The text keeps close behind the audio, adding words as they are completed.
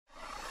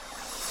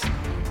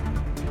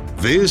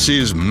This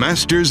is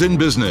Masters in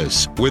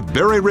Business with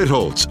Barry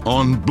Ritholtz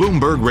on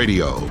Bloomberg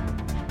Radio.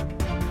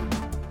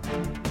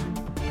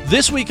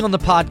 This week on the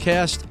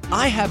podcast,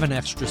 I have an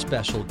extra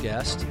special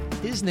guest.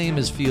 His name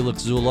is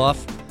Felix Zulauf.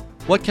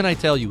 What can I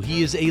tell you?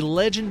 He is a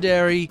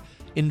legendary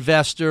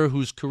investor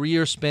whose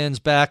career spans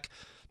back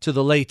to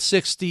the late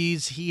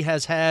 60s. He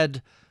has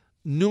had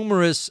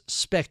numerous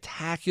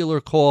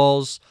spectacular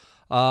calls,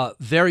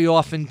 very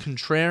often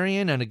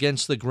contrarian and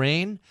against the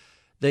grain.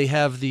 They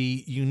have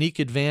the unique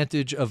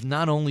advantage of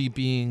not only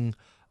being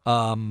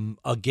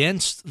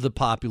against the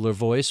popular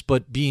voice,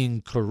 but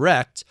being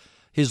correct.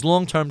 His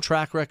long-term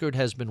track record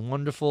has been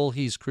wonderful.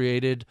 He's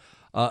created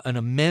an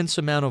immense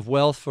amount of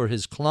wealth for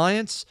his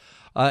clients.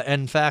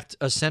 In fact,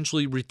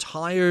 essentially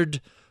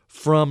retired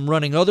from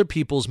running other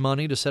people's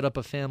money to set up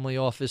a family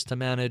office to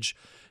manage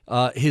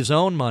his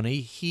own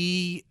money.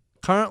 He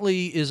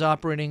currently is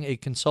operating a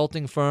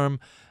consulting firm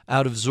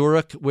out of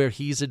Zurich where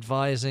he's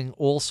advising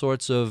all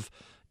sorts of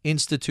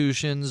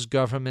institutions,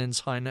 governments,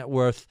 high net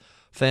worth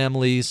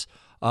families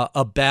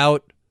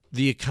about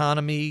the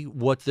economy,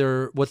 what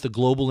the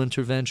global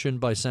intervention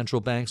by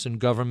central banks and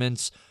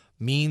governments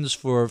means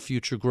for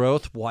future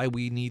growth, why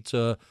we need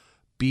to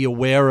be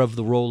aware of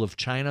the role of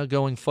China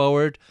going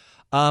forward.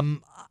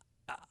 I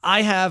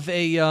have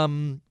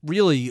a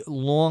really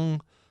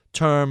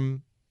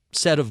long-term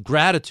set of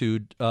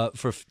gratitude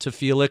to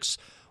Felix.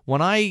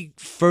 When I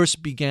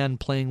first began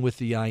playing with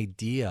the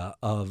idea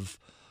of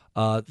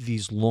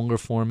these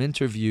longer-form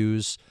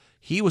interviews,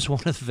 he was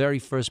one of the very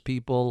first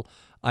people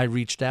I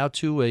reached out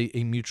to.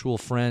 A mutual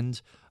friend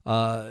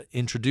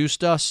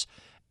introduced us,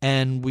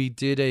 and we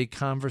did a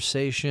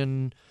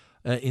conversation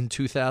in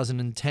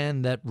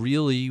 2010 that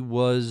really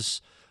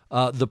was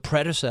the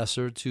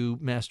predecessor to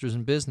Masters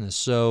in Business.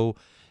 So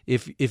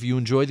if you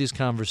enjoy these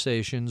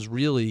conversations,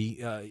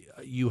 really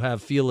you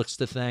have Felix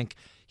to thank.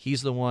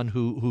 He's the one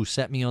who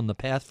set me on the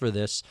path for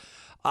this.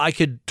 I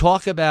could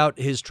talk about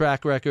his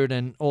track record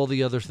and all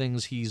the other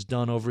things he's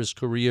done over his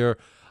career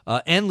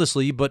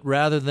endlessly, but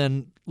rather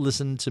than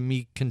listen to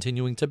me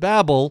continuing to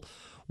babble,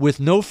 with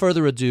no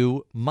further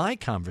ado, my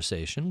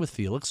conversation with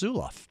Felix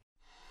Zulauf.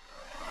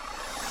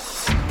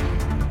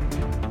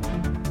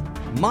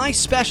 My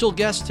special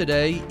guest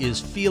today is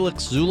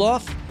Felix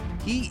Zulauf.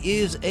 He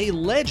is a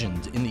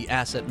legend in the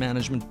asset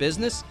management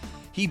business.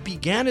 He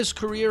began his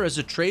career as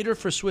a trader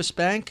for Swiss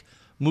Bank,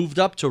 moved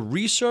up to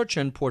research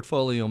and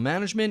portfolio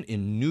management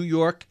in New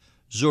York,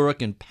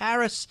 Zurich, and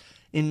Paris.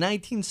 In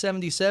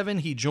 1977,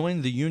 he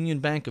joined the Union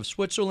Bank of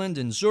Switzerland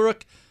in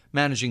Zurich,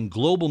 managing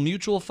global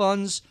mutual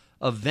funds,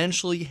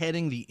 eventually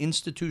heading the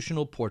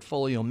institutional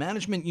portfolio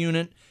management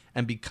unit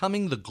and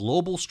becoming the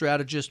global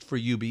strategist for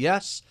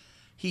UBS.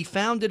 He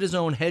founded his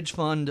own hedge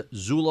fund,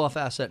 Zulauf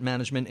Asset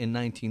Management, in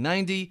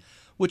 1990,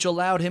 which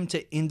allowed him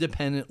to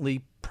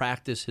independently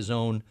practice his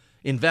own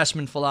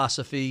investment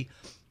philosophy.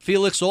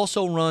 Felix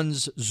also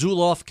runs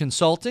Zulauf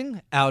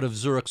Consulting out of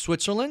Zurich,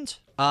 Switzerland.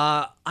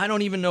 I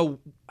don't even know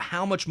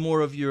how much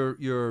more of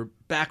your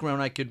background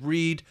I could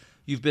read.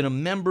 You've been a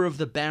member of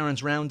the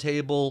Barron's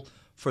Roundtable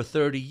for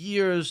 30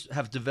 years,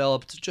 have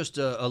developed just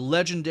a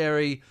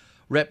legendary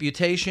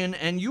reputation,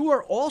 and you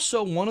are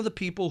also one of the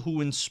people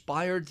who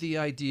inspired the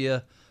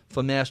idea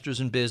for Masters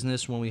in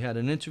Business when we had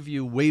an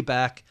interview way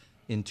back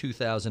in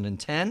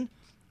 2010.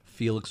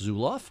 Felix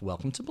Zulauf,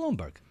 welcome to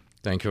Bloomberg.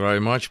 Thank you very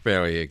much,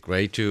 Barry.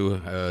 Great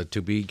to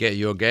be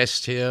your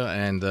guest here,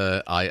 and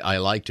I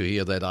like to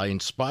hear that I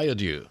inspired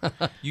you.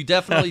 You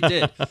definitely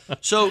did.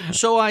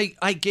 So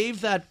I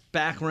gave that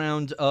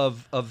background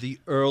of the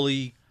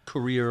early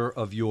career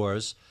of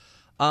yours.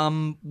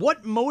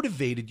 What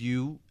motivated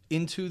you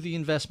into the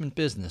investment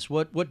business?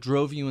 What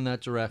drove you in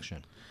that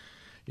direction?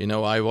 You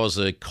know, I was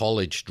a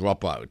college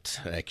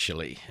dropout,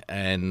 actually,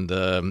 and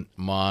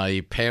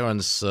my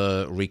parents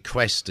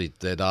requested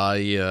that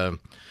I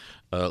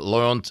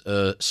learned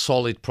a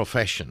solid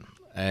profession,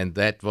 and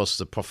that was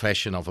the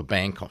profession of a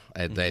banker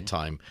at that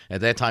time.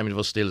 At that time, it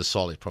was still a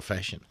solid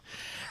profession.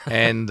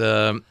 And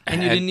you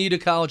didn't need a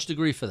college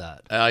degree for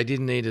that? I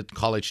didn't need a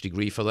college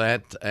degree for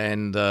that,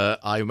 and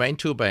I went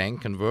to a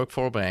bank and worked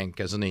for a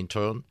bank as an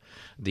intern.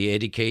 They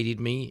educated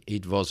me.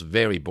 It was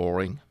very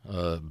boring.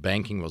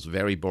 Banking was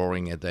very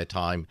boring at that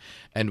time.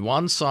 And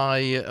once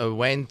I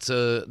went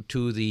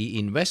to the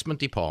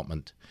investment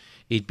department,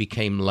 it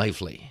became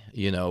lively.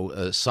 You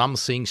know, some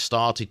things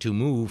started to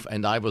move,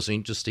 and I was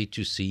interested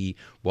to see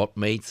what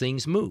made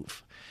things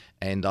move.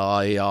 And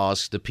I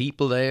asked the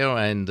people there,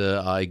 and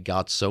I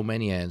got so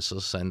many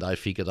answers, and I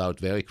figured out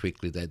very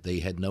quickly that they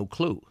had no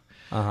clue.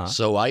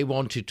 So I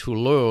wanted to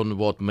learn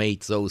what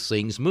made those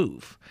things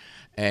move.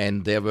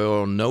 And there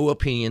were no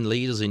opinion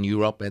leaders in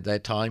Europe at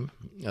that time.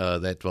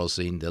 That was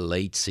in the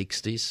late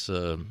 60s,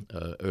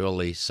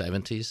 early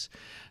 70s.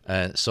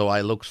 So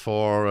I looked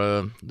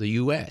for the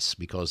U.S.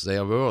 because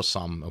there were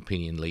some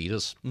opinion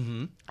leaders.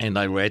 And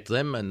I read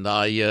them, and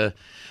I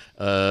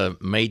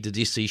made the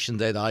decision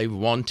that I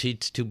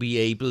wanted to be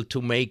able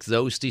to make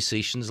those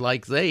decisions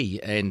like they,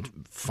 and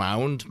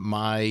found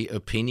my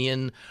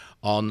opinion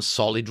on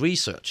solid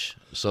research.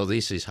 So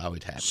this is how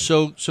it happened.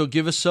 So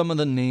give us some of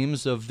the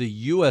names of the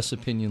U.S.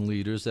 opinion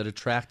leaders that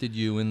attracted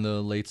you in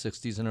the late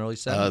 60s and early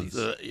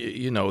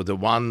 70s. The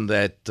one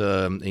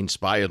that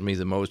inspired me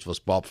the most was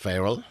Bob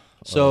Farrell.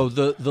 So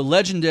the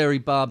legendary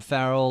Bob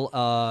Farrell,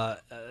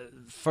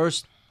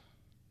 first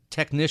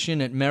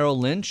technician at Merrill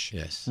Lynch,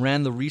 yes,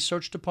 ran the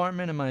research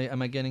department.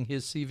 Am I getting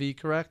his CV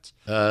correct?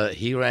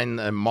 He ran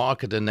a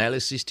market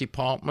analysis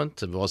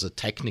department. It was a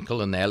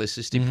technical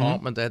analysis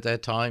department at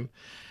that time.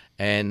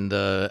 And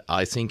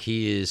I think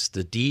he is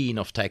the dean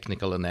of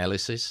technical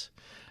analysis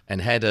and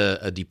had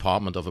a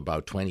department of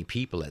about 20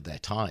 people at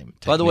that time.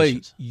 By the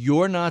way,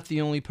 you're not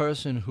the only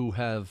person who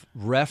have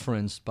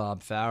referenced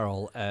Bob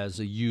Farrell as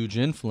a huge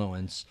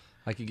influence.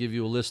 I could give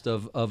you a list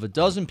of a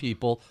dozen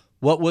people.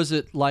 What was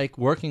it like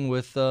working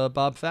with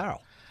Bob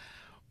Farrell?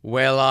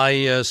 Well,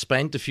 I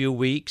spent a few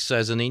weeks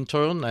as an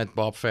intern at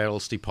Bob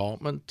Farrell's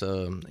department.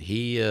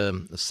 He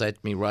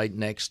sat me right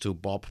next to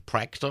Bob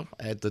Proctor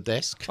at the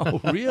desk.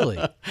 Oh, really?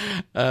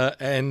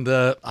 And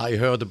I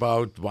heard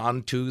about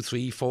 1, 2,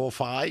 3, 4,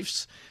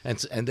 5s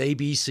and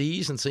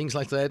ABCs and things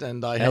like that.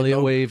 And I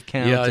Elliott wave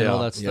count and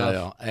all that stuff.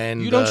 Yeah.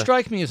 And you don't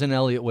strike me as an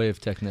Elliott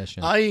wave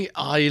technician.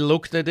 I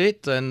looked at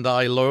it and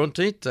I learned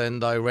it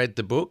and I read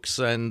the books.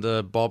 And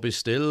Bob is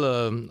still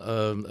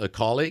a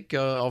colleague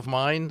of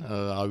mine.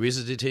 I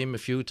visited him a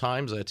few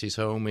times at his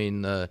home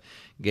in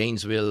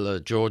Gainesville,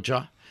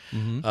 Georgia.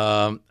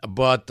 Mm-hmm.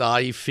 But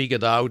I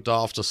figured out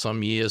after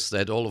some years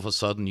that all of a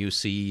sudden you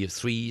see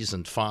 3s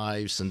and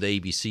 5s and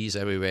ABCs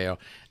everywhere,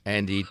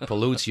 and it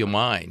pollutes your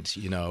mind,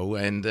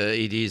 and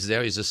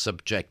there is a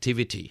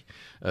subjectivity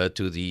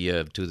to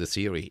the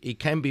theory. It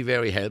can be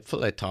very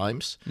helpful at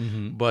times,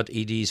 but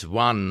it is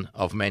one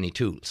of many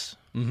tools.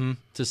 Mm-hmm.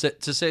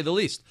 To say the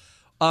least.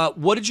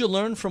 What did you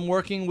learn from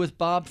working with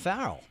Bob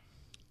Farrell?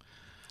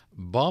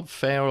 Bob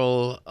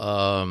Farrell,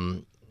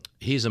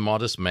 he's a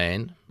modest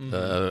man,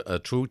 a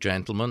true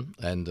gentleman,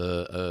 and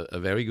a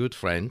very good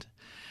friend.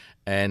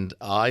 And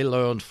I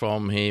learned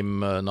from him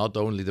not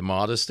only the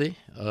modesty,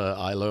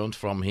 I learned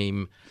from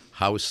him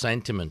how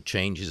sentiment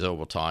changes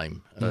over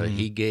time.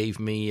 He gave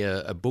me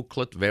a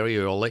booklet very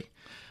early,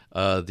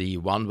 the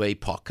One-Way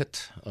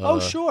Pocket.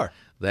 Sure.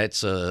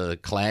 That's a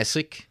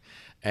classic.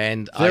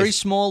 And very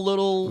small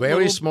little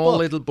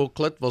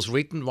booklet was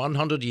written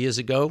 100 years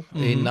ago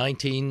in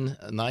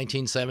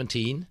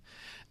 1917,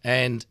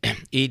 and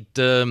it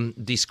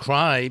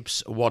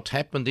describes what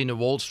happened in a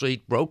Wall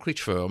Street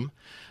brokerage firm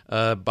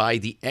by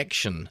the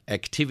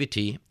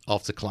activity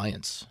of the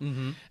clients.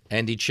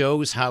 And it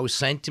shows how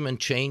sentiment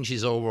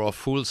changes over a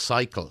full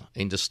cycle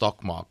in the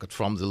stock market,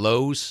 from the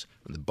lows,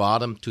 the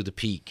bottom to the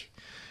peak.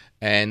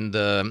 And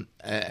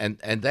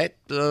that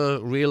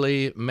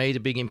really made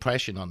a big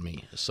impression on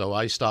me. So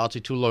I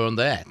started to learn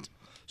that.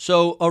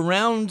 So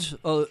around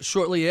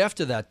shortly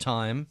after that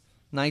time,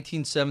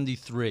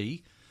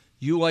 1973,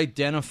 you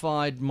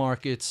identified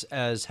markets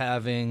as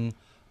having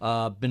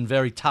been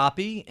very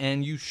toppy,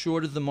 and you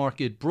shorted the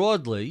market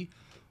broadly,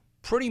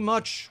 pretty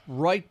much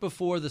right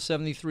before the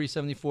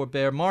 73-74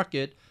 bear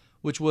market,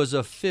 which was a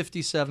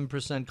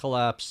 57%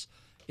 collapse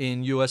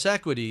in U.S.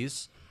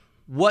 equities.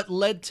 What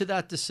led to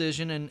that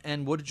decision,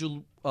 and what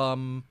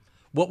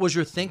was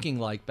your thinking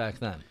like back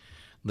then?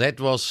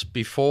 That was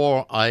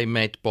before I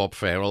met Bob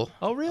Farrell.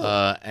 Oh, really?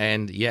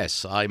 And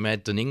yes, I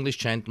met an English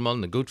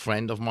gentleman, a good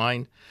friend of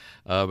mine,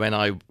 when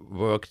I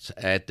worked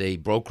at a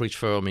brokerage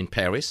firm in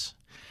Paris.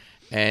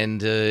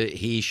 And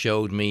he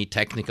showed me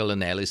technical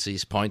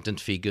analysis, point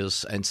and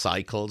figures, and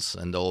cycles,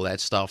 and all that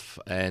stuff.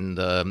 And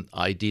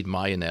I did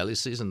my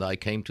analysis, and I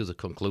came to the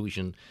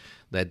conclusion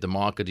that the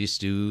market is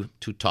due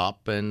to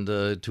top and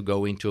to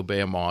go into a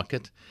bear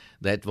market.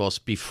 That was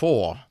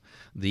before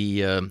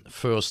the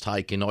first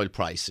hike in oil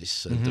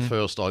prices, the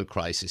first oil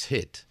crisis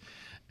hit.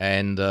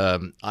 And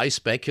I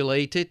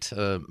speculated.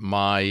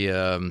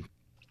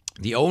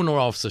 The owner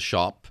of the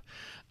shop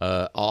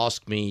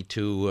asked me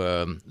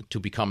to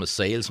become a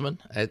salesman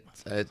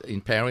in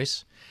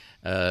Paris.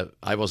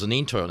 I was an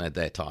intern at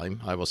that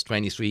time. I was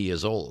 23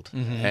 years old.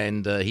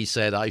 And he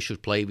said I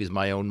should play with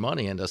my own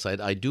money. And I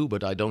said, I do,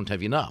 but I don't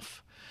have enough.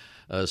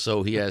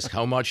 So he asked,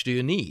 how much do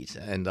you need?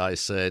 And I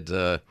said,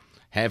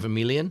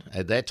 $500,000.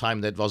 At that time,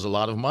 that was a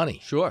lot of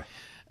money. Sure.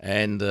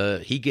 And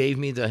he gave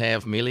me the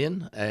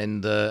 $500,000,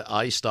 and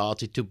I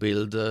started to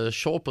build a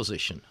short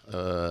position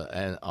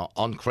and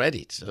on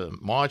credit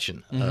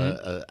margin.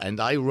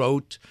 And I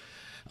wrote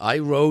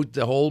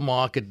the whole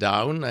market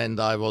down, and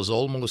I was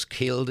almost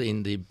killed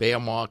in the bear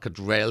market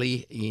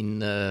rally in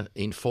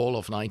fall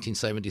of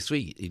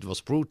 1973. It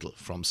was brutal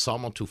from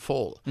summer to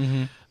fall.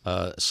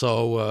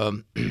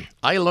 So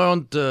I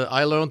learned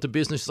the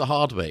business the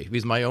hard way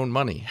with my own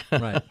money.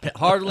 Right,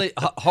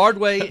 hard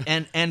way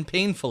and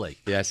painfully.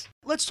 Yes.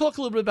 Let's talk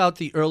a little bit about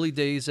the early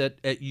days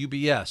at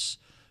UBS.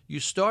 You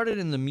started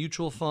in the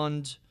mutual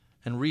fund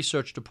and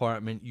research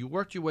department. You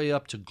worked your way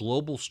up to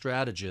global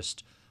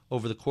strategist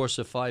over the course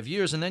of 5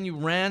 years, and then you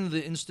ran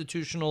the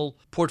institutional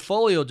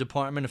portfolio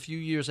department a few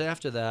years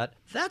after that.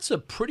 That's a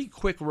pretty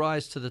quick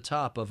rise to the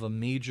top of a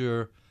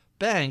major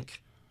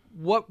bank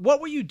What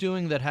were you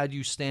doing that had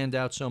you stand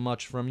out so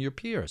much from your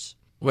peers?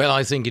 Well,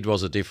 I think it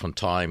was a different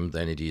time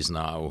than it is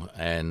now.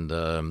 And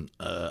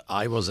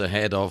I was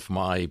ahead of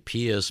my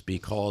peers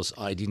because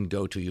I didn't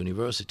go to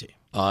university.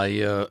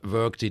 I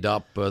worked it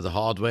up the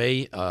hard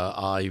way.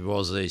 I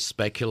was a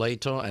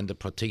speculator and a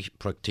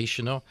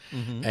practitioner,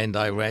 and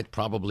I read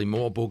probably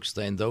more books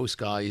than those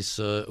guys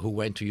who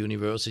went to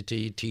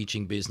university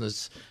teaching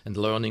business and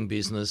learning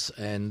business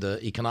and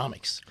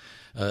economics.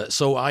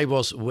 So I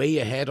was way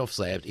ahead of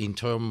that in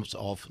terms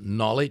of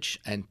knowledge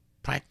and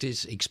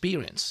practice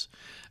experience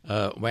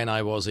when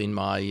I was in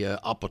my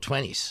upper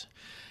 20s.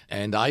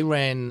 And I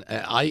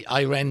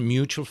ran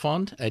mutual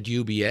fund at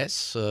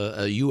UBS,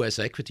 a U.S.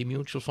 equity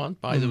mutual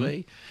fund, by the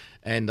way.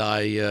 And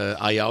I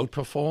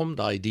outperformed.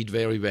 I did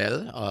very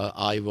well.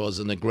 I was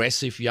an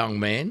aggressive young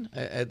man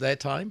at that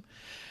time.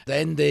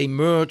 Then they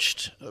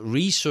merged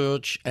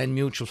research and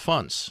mutual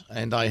funds.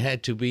 And I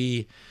had to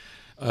be,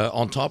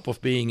 on top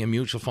of being a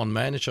mutual fund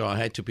manager, I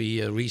had to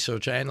be a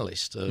research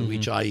analyst,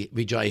 which I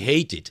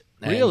hated.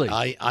 And Really?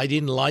 I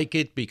didn't like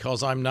it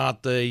because I'm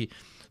not a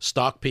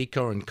stock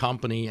picker and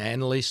company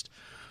analyst,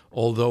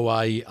 although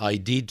I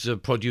did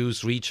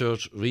produce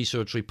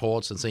research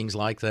reports and things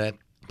like that.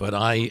 But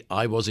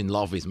I was in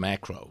love with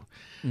macro,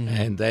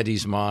 and that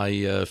is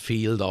my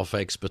field of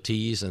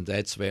expertise, and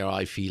that's where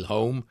I feel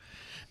home.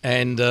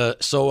 And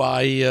so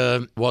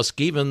I was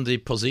given the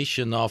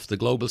position of the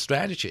global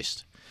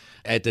strategist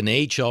at an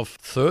age of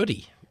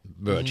 30,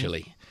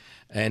 virtually.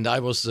 And I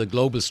was the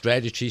global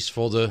strategist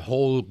for the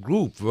whole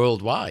group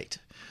worldwide.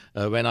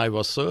 When I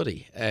was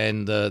 30,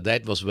 and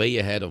that was way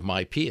ahead of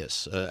my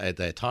peers at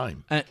that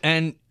time.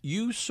 And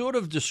you sort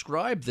of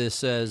describe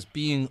this as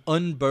being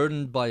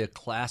unburdened by a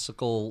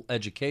classical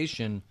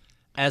education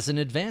as an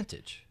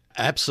advantage.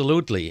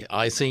 Absolutely.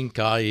 I think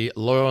I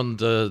learned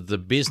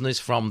the business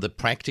from the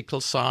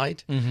practical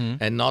side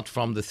and not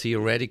from the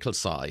theoretical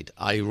side.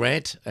 I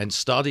read and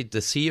studied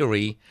the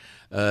theory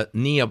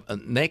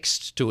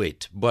next to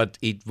it, but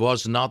it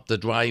was not the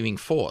driving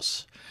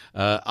force.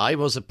 I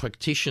was a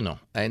practitioner,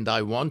 and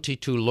I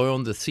wanted to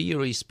learn the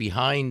theories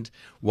behind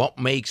what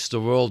makes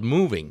the world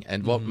moving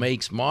and what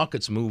makes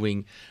markets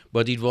moving,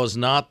 but it was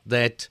not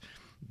that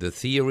the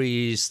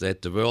theory is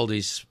that the world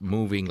is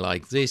moving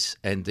like this,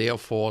 and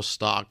therefore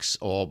stocks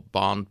or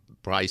bond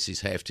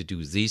prices have to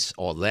do this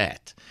or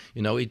that.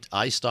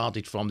 I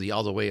started from the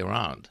other way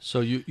around.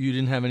 So you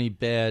didn't have any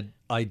bad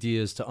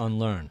ideas to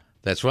unlearn?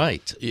 That's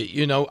right.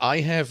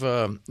 I have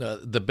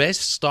the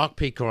best stock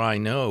picker I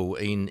know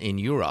in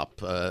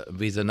Europe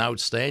with an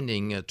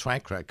outstanding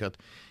track record.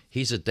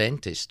 He's a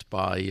dentist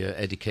by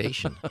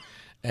education.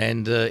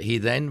 And he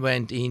then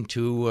went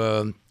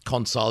into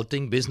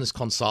consulting, business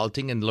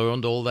consulting, and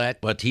learned all that.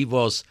 But he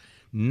was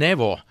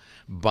never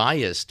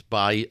biased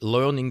by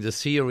learning the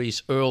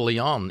theories early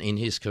on in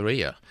his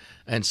career.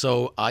 And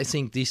so I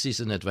think this is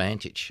an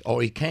advantage,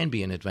 or it can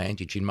be an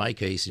advantage. In my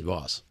case, it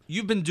was.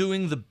 You've been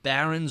doing the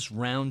Barron's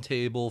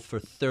Roundtable for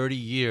 30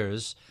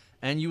 years,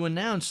 and you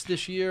announced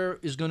this year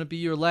is going to be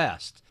your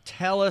last.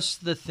 Tell us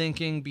the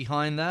thinking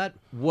behind that.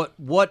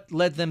 What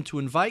led them to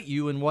invite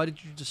you, and why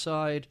did you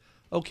decide,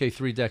 okay,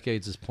 3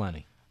 decades is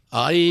plenty?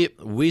 I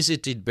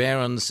visited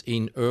Barron's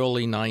in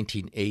early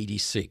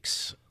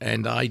 1986,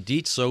 and I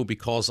did so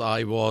because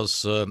I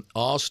was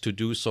asked to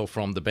do so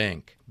from the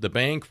bank. The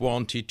bank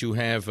wanted to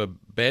have a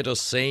better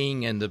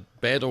saying and a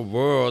better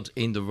word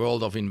in the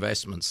world of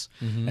investments.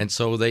 And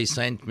so they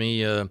sent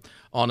me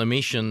on a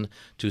mission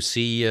to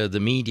see the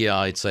media,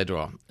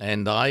 etc.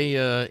 And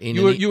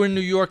you were in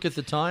New York at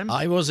the time?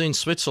 I was in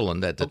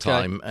Switzerland at the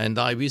time, and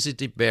I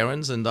visited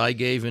Barron's, and I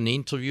gave an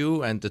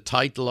interview, and the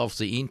title of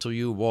the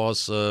interview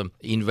was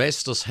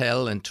Investors'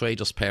 Hell and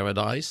Traders'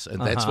 Paradise,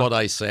 and that's what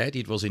I said.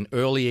 It was in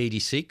early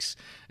 86,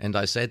 and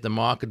I said the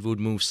market would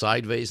move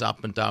sideways,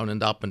 up and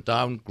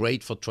down,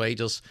 great for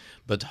traders,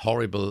 but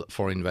horrible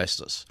for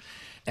investors.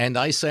 And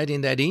I said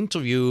in that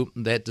interview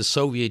that the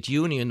Soviet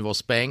Union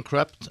was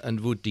bankrupt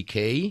and would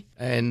decay,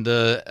 and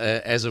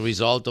as a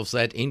result of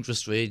that,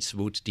 interest rates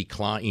would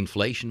decline,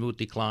 inflation would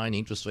decline,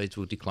 interest rates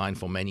would decline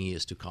for many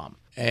years to come.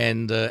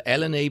 And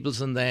Alan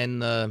Abelson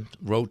then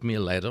wrote me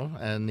a letter,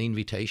 an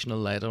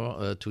invitational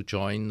letter to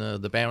join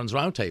the Barron's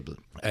Roundtable.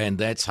 And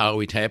that's how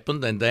it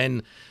happened. And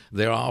then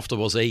thereafter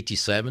was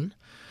 87.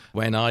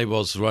 When I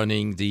was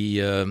running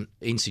the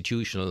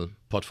institutional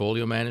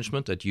portfolio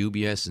management at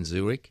UBS in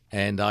Zurich,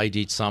 and I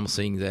did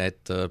something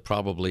that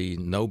probably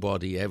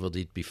nobody ever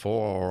did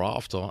before or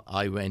after.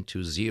 I went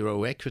to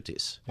zero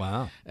equities.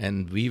 Wow.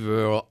 And we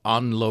were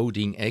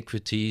unloading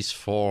equities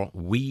for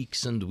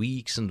weeks and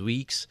weeks and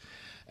weeks,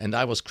 and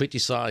I was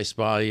criticized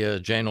by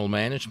general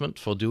management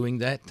for doing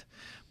that.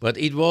 But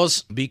it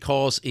was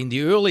because in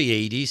the early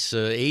 80s,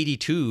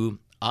 82,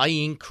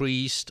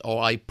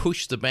 I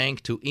pushed the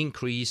bank to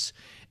increase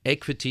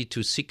equity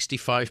to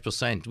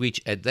 65%, which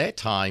at that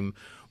time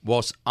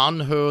was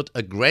unheard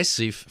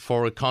aggressive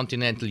for a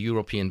continental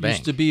European bank.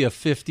 Used to be a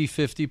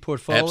 50-50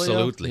 portfolio?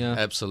 Absolutely,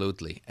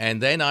 absolutely.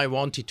 And then I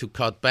wanted to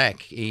cut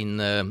back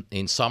in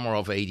summer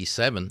of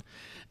 87,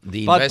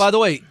 By the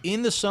way,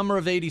 in the summer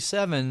of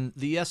 '87,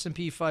 the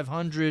S&P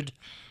 500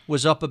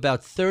 was up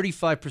about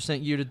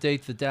 35% year to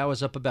date. The Dow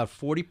was up about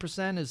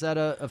 40%. Is that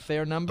a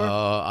fair number?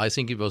 I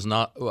think it was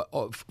not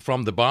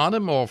from the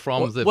bottom or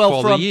from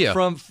the year.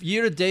 From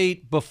year to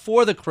date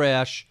before the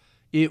crash.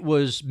 It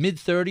was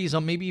mid-30s,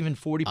 or maybe even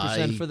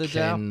 40% for the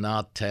Dow?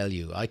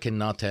 I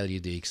cannot tell you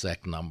the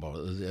exact number.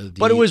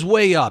 But it was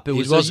way up. It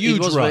was a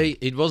huge run.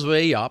 It was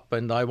way up,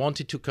 and I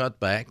wanted to cut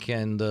back,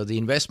 and the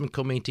investment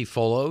committee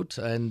followed,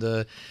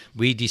 and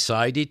we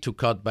decided to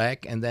cut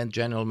back, and then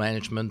general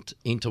management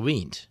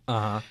intervened.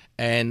 Uh-huh.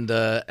 And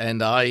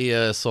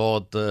I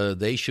thought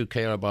they should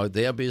care about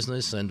their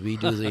business, and we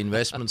do the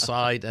investment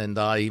side. And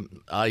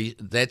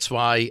that's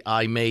why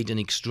I made an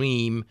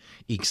extreme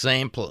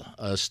example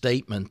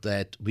statement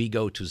that we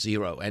go to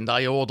zero. And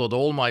I ordered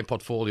all my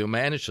portfolio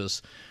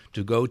managers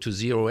to go to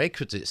zero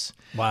equities.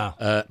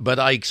 Wow. But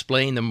I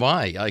explained them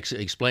why. I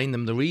explained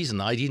them the reason.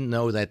 I didn't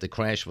know that the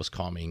crash was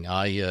coming.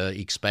 I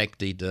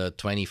expected a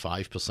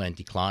 25%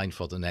 decline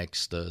for the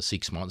next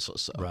 6 months or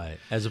so. Right.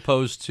 As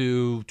opposed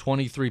to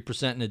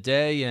 23% in a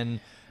day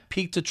and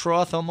peak to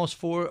trough the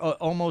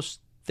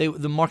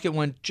market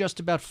went just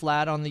about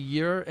flat on the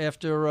year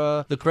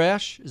after the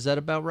crash. Is that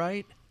about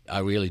right? I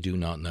really do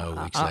not know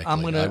exactly.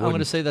 I'm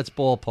gonna say that's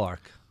ballpark.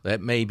 That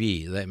may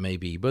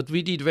be. But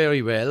we did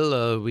very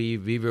well.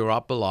 We were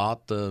up a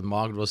lot. The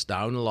market was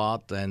down a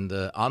lot. And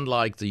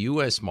unlike the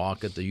U.S.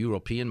 market, the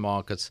European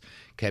markets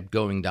kept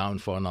going down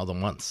for another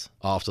month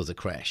after the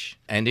crash.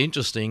 And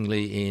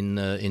interestingly,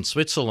 in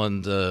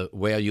Switzerland,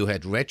 where you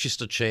had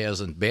registered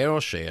shares and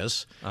bearer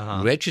shares,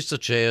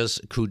 registered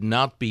shares could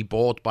not be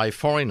bought by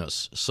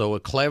foreigners. So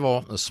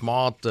a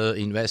smart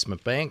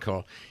investment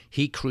banker,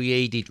 he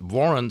created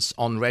warrants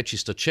on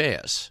registered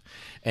shares.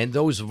 And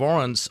those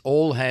warrants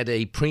all had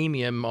a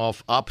premium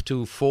of up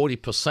to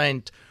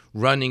 40%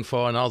 running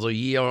for another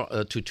year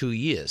to 2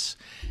 years.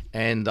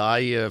 And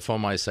I, for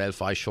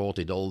myself, I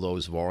shorted all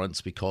those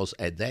warrants because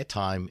at that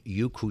time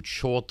you could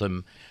short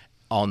them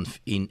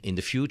in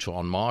the future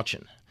on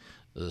margin.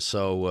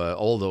 So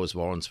all those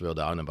warrants were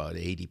down about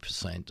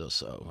 80% or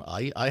so.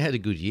 I had a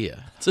good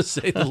year. To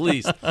say the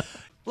least.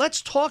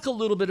 Let's talk a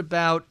little bit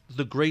about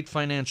the great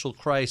financial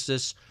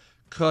crisis,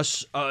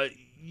 because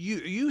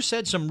you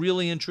said some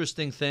really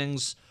interesting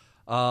things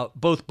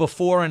both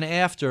before and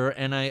after,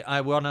 and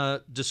I want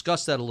to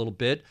discuss that a little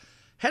bit.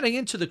 Heading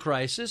into the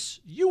crisis,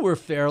 you were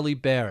fairly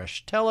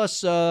bearish. Tell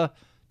us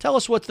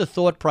what the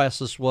thought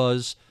process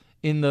was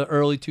in the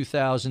early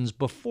 2000s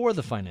before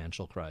the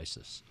financial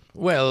crisis.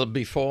 Well,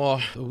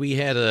 before we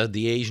had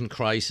the Asian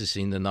crisis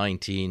in the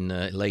late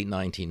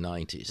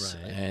 1990s,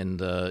 right.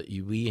 And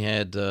we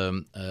had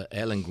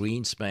Alan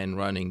Greenspan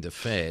running the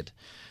Fed,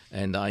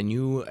 and I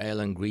knew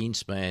Alan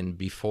Greenspan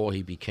before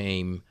he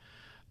became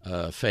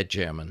Fed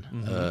chairman.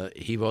 Mm-hmm.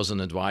 He was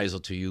an advisor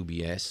to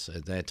UBS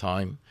at that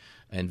time,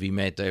 and we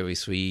met every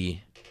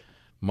 3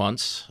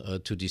 months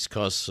to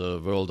discuss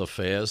world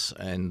affairs,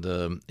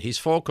 and his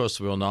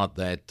focus were not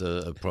that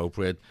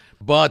appropriate.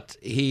 But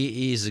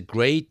he is a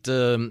great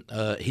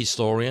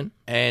historian,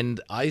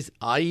 and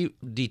I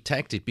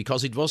detected,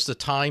 because it was the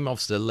time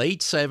of the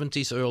late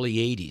 70s, early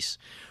 80s,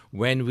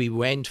 when we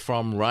went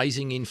from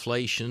rising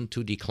inflation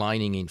to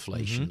declining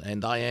inflation. Mm-hmm.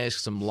 And I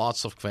asked him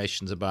lots of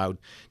questions about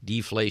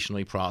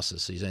deflationary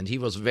processes. And he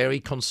was very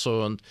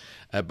concerned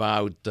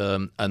about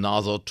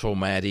another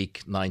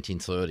traumatic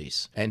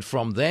 1930s. And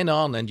from then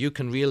on, and you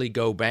can really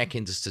go back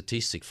in the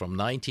statistic, from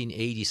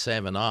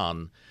 1987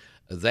 on,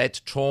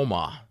 that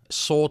trauma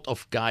sort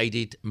of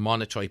guided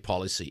monetary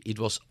policy. It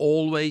was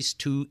always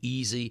too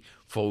easy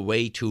for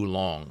way too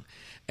long.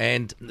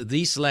 And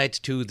this led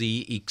to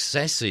the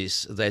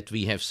excesses that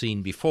we have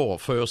seen before.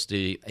 First,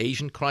 the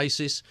Asian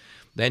crisis.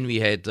 Then we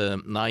had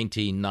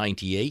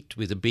 1998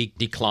 with a big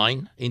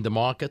decline in the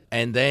market.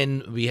 And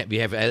then we have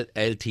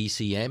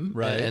LTCM,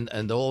 right,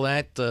 and all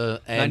that.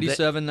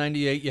 97,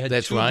 98, you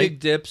had two big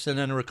dips and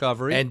then a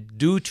recovery. And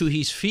due to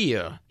his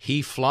fear,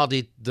 he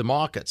flooded the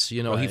markets.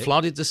 You know, right. He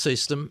flooded the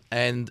system,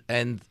 and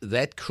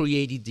that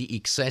created the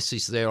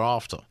excesses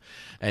thereafter.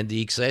 And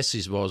the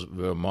excesses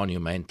were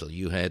monumental.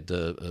 You had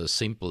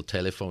simple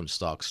telephone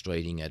stocks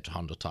trading at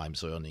 100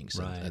 times earnings,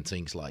 right, and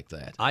things like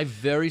that. I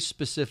very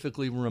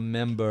specifically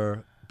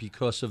remember,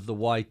 because of the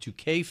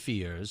Y2K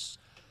fears,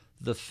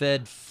 the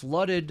Fed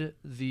flooded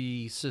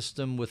the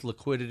system with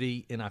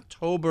liquidity in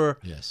October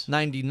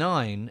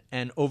 99,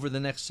 and over the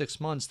next 6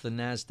 months, the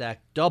NASDAQ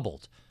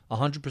doubled,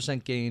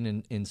 100%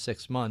 gain in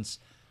 6 months.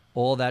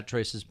 All that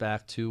traces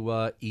back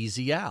to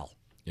Easy Al.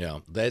 Yeah,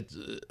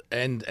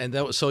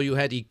 so you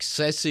had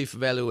excessive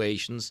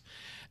valuations,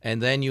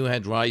 and then you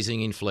had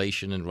rising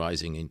inflation and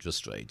rising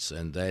interest rates,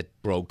 and that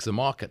broke the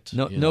market.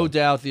 No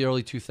doubt the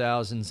early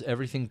 2000s,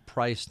 everything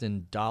priced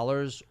in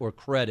dollars or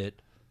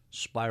credit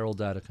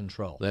spiraled out of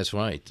control. That's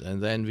right.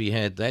 And then we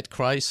had that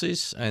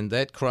crisis, and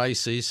that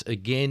crisis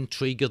again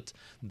triggered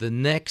the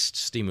next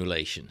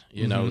stimulation,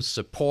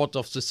 support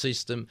of the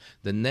system,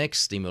 the next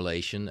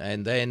stimulation.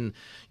 And then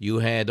you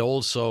had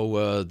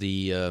also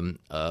the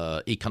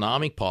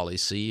economic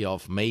policy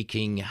of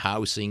making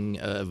housing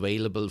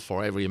available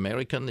for every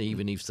American,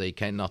 even if they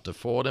cannot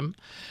afford them,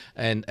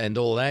 and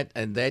all that.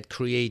 And that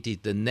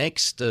created the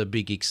next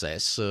big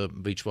excess,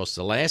 which was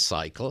the last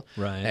cycle.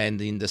 Right. And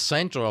in the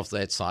center of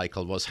that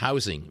cycle was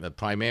housing,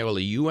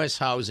 primarily U.S.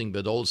 housing,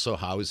 but also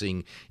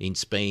housing in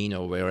Spain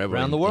or wherever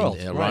around the world.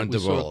 Around the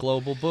we world. saw a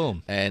global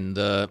boom. And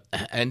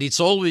it's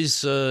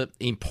always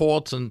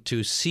important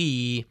to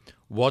see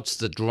what's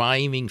the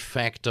driving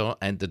factor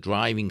and the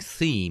driving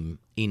theme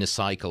in a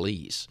cycle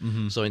is.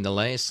 Mm-hmm. So in the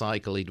last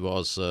cycle, it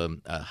was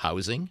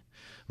housing,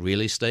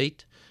 real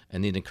estate,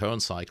 and in the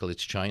current cycle,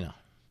 it's China.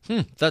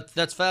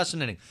 That's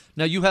fascinating.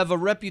 Now, you have a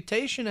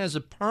reputation as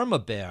a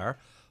perma-bear,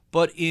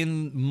 but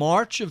in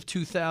March of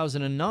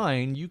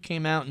 2009, you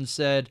came out and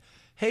said,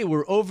 hey,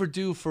 we're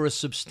overdue for a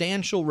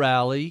substantial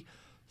rally,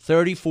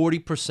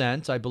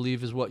 30-40%, I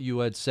believe is what you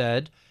had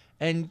said.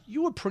 And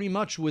you were pretty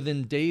much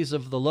within days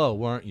of the low,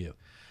 weren't you?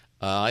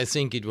 I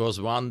think it was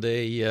one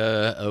day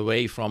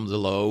away from the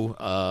low,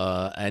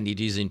 and it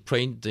is in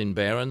print in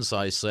Barron's.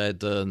 I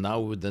said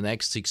now with the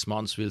next 6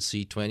 months we'll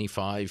see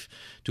 25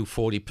 to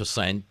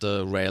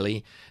 40%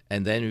 rally,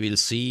 and then we'll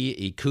see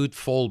it could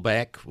fall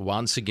back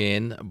once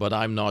again, but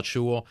I'm not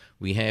sure.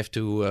 We have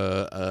to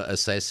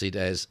assess it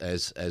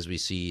as we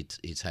see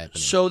it's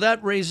happening. So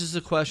that raises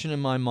the question in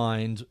my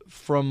mind,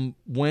 from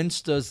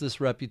whence does this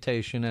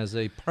reputation as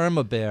a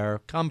perma-bear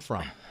come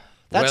from?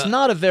 That's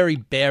not a very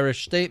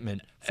bearish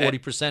statement.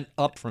 40%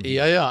 up from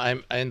here. Yeah.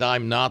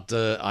 I'm not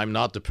the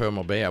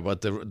perma bear,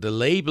 but the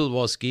label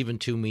was given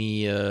to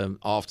me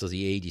after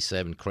the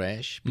 '87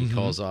 crash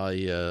because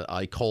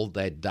I called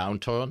that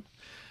downturn,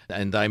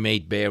 and I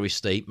made bearish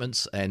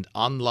statements. And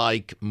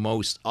unlike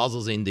most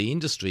others in the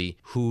industry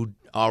who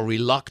are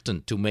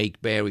reluctant to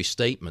make bearish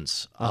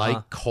statements,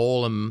 I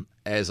call them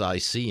as I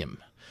see them.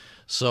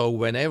 So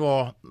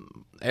whenever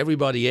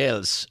everybody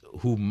else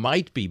who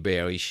might be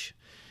bearish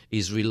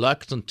is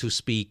reluctant to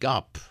speak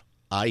up,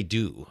 I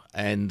do,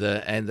 and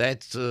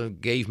that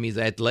gave me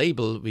that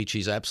label, which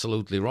is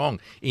absolutely wrong.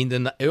 In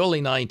the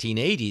early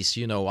 1980s,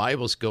 I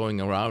was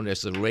going around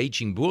as a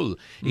raging bull.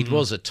 It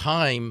was a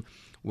time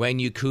when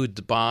you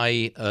could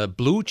buy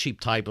blue chip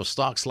type of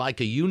stocks like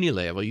a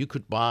Unilever. You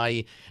could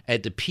buy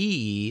at a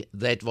PE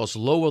that was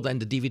lower than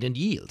the dividend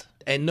yield.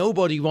 And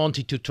nobody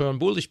wanted to turn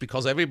bullish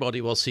because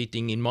everybody was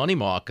sitting in money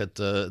market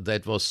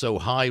that was so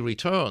high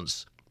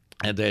returns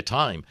at that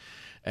time.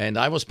 And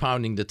I was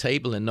pounding the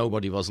table and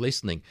nobody was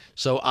listening.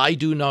 So I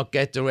do not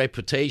get the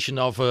reputation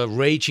of a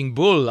raging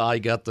bull. I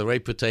got the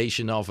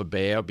reputation of a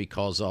bear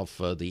because of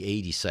the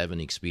 '87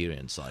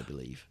 experience, I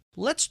believe.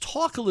 Let's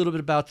talk a little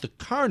bit about the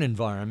current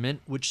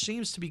environment, which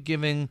seems to be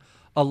giving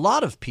a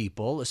lot of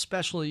people,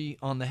 especially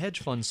on the hedge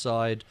fund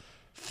side,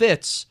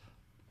 fits.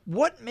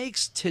 What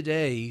makes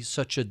today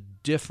such a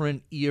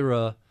different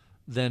era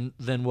than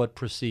what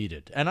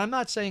preceded? And I'm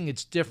not saying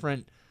it's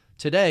different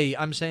today.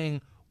 I'm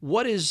saying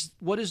what is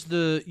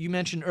the, you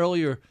mentioned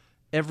earlier,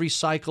 every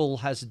cycle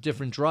has a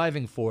different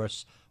driving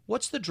force.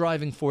 What's the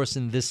driving force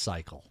in this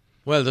cycle?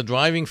 Well, the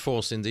driving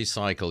force in this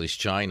cycle is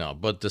China,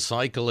 but the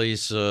cycle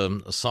is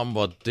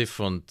somewhat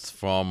different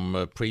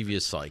from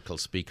previous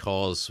cycles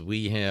because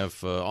we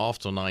have,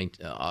 after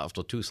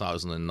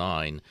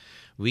 2009,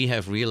 we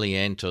have really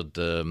entered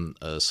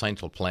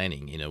central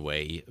planning in a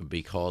way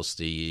because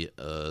the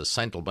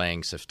central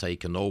banks have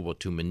taken over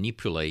to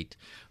manipulate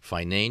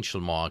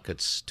financial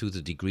markets to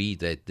the degree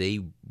that they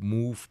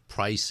move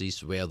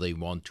prices where they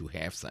want to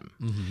have them.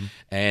 Mm-hmm.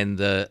 And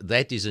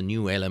that is a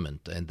new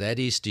element, and that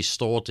is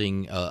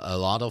distorting a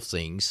lot of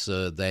things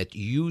that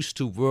used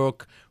to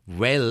work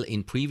well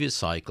in previous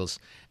cycles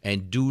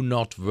and do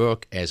not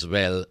work as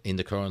well in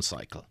the current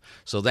cycle.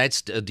 So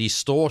that's a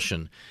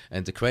distortion,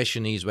 and the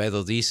question is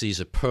whether this is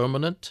a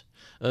permanent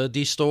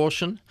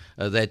distortion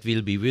that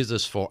will be with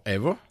us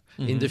forever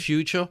in the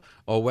future,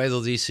 or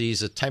whether this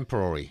is a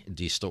temporary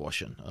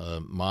distortion.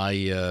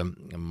 My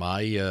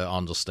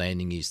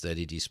understanding is that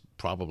it is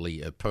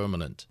probably a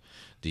permanent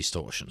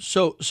distortion.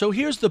 So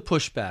here's the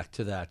pushback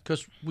to that,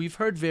 because we've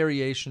heard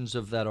variations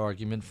of that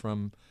argument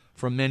from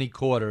many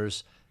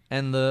quarters,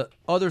 and the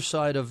other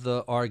side of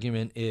the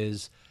argument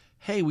is,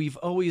 hey, we've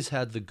always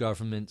had the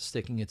government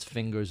sticking its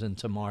fingers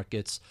into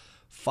markets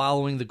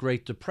following the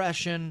Great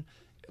Depression.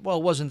 Well,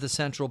 it wasn't the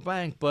central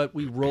bank, but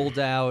we rolled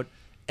out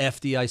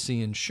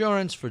FDIC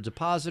insurance for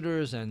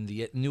depositors, and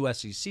the new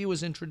SEC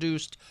was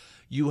introduced.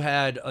 You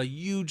had a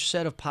huge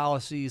set of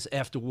policies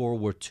after World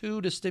War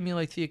II to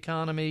stimulate the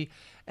economy,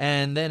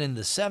 and then in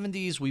the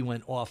 70s we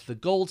went off the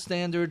gold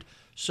standard.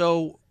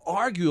 So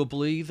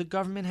arguably the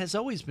government has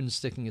always been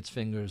sticking its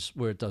fingers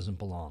where it doesn't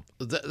belong.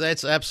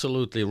 That's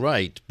absolutely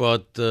right,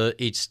 but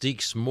it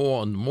sticks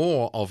more and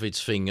more of its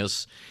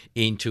fingers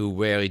into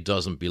where it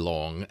doesn't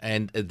belong,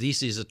 and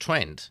this is a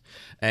trend.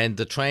 And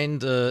the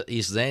trend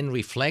is then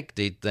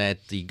reflected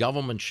that the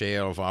government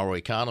share of our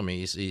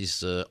economies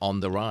is on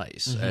the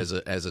rise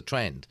as a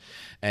trend,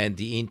 and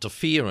the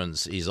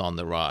interference is on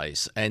the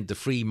rise, and the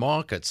free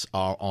markets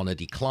are on a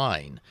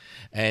decline,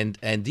 and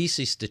this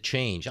is the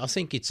change. I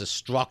think it's a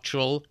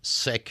structural,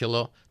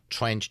 secular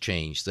trend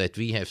change that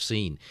we have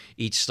seen.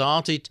 It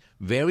started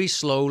very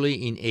slowly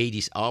in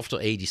after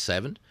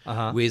 87,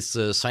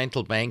 with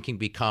central banking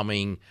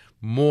becoming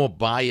more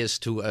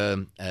biased to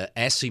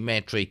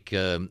asymmetric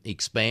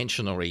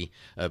expansionary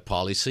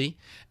policy.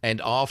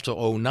 And after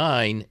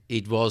 09,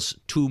 it was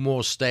 2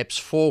 more steps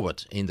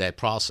forward in that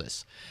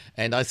process.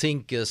 And I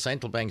think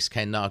central banks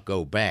cannot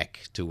go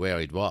back to where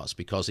it was,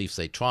 because if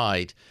they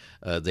tried,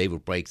 they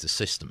would break the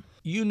system.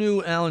 You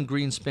knew Alan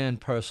Greenspan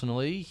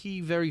personally. He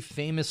very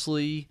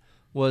famously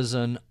was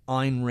an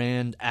Ayn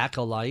Rand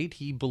acolyte.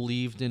 He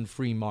believed in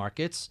free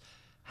markets.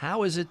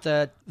 How is it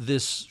that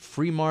this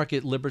free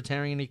market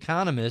libertarian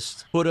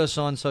economist put us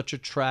on such a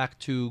track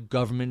to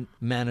government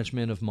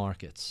management of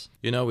markets?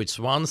 You know, it's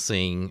one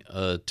thing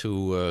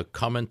to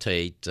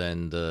commentate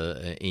and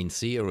in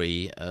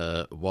theory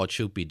what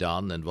should be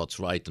done and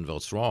what's right and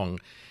what's wrong.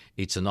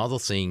 It's another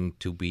thing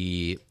to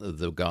be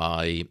the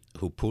guy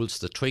who pulls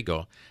the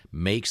trigger,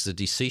 makes the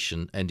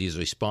decision, and is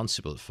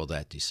responsible for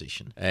that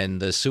decision.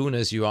 And as soon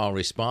as you are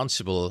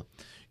responsible,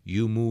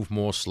 you move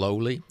more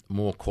slowly,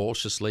 more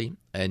cautiously,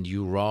 and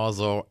you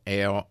rather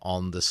err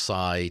on the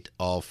side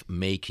of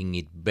making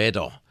it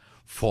better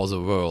for the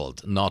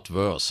world, not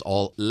worse,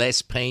 or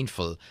less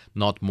painful,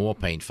 not more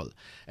painful.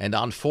 And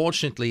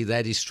unfortunately,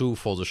 that is true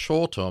for the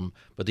short term,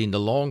 but in the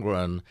long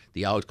run,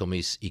 the outcome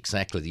is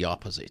exactly the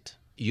opposite.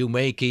 You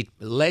make it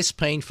less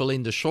painful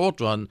in the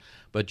short run,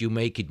 but you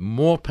make it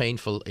more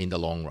painful in the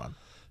long run.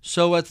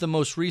 So at the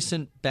most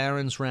recent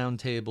Barron's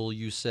Roundtable,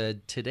 you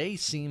said, today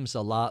seems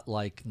a lot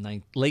like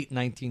late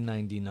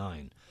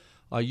 1999.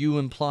 Are you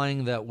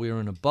implying that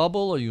we're in a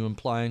bubble? Are you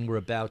implying we're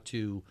about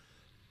to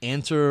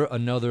enter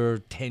another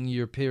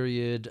 10-year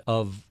period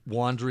of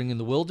wandering in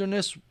the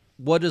wilderness?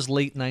 What does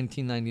late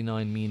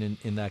 1999 mean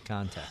in that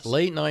context?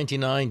 Late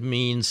 99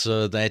 means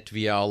that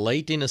we are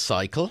late in a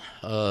cycle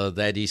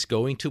that is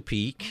going to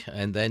peak,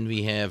 and then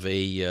we have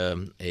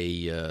a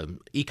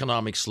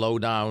economic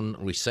slowdown,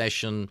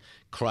 recession,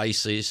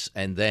 crisis,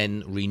 and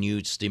then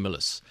renewed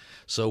stimulus.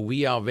 So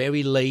we are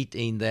very late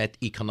in that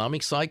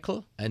economic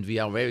cycle, and we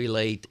are very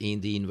late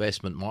in the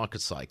investment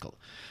market cycle.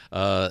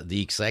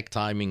 The exact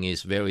timing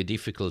is very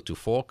difficult to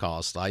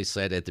forecast. I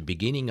said at the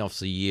beginning of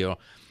the year,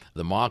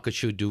 the market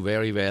should do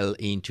very well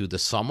into the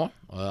summer.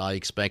 I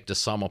expect a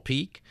summer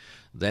peak,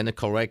 then a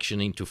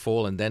correction into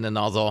fall, and then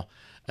another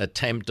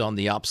attempt on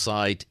the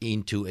upside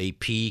into a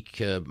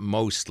peak,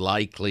 most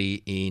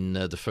likely in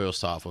the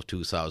first half of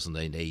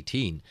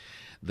 2018.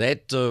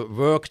 That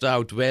worked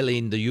out well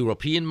in the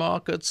European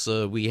markets.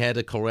 We had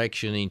a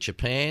correction in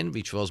Japan,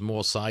 which was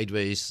more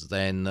sideways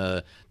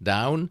than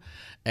down.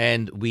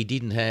 And we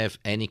didn't have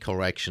any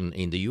correction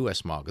in the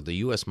U.S. market. The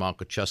U.S.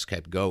 market just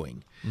kept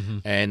going. Mm-hmm.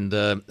 And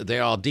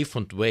there are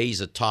different ways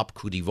a top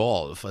could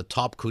evolve. A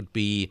top could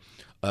be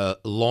a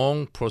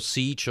long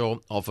procedure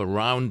of a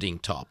rounding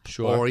top.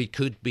 Sure. Or it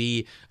could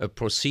be a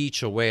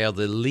procedure where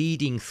the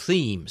leading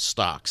theme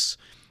stocks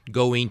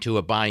go into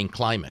a buying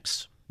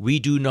climax. We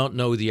do not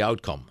know the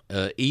outcome.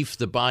 If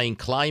the buying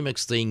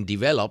climax thing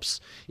develops,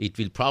 it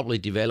will probably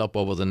develop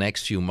over the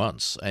next few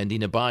months. And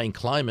in a buying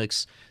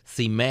climax,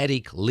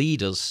 thematic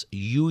leaders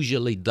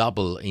usually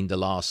double in the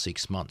last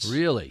 6 months.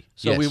 Really?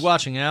 So yes. we're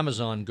watching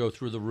Amazon go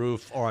through the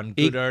roof on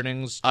good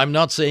earnings. I'm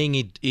not saying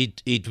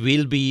it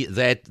will be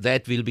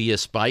that will be a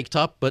spike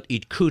top, but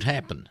it could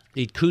happen.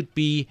 It could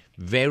be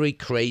very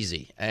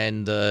crazy.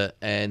 And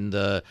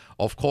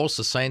of course,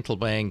 the central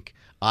bank,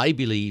 I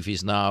believe,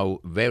 is now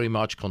very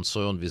much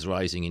concerned with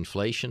rising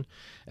inflation.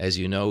 As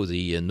you know,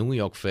 the New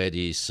York Fed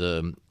is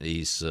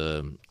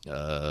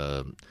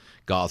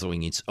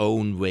gathering its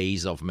own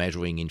ways of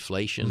measuring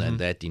inflation, and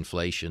that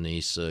inflation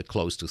is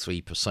close to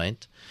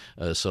 3%.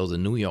 So the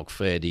New York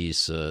Fed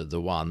is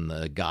the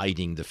one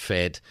guiding the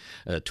Fed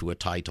to a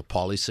tighter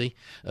policy.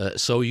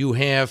 So you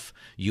have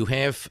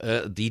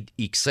the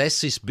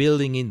excesses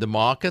building in the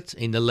market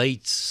in the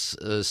late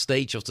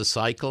stage of the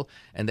cycle,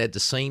 and at the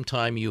same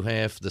time you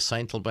have the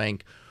central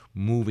bank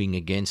moving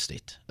against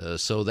it.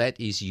 So that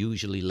is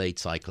usually late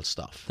cycle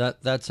stuff.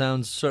 That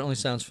certainly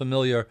sounds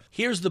familiar.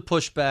 Here's the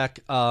pushback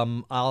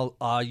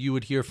you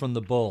would hear from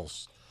the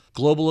bulls.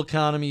 Global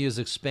economy is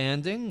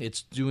expanding.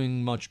 It's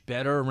doing much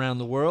better around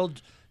the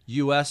world.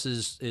 U.S.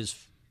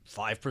 is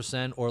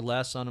 5% or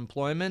less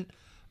unemployment.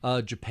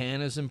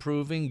 Japan is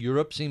improving.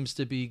 Europe seems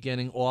to be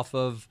getting off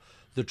of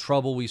the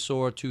trouble we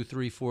saw 2,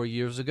 3, 4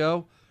 years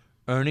ago.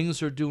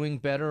 Earnings are doing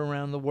better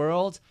around the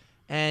world.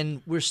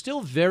 And we're still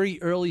very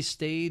early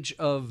stage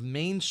of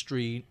Main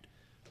Street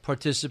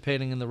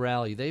participating in the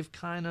rally. They've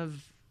kind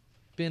of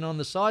been on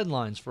the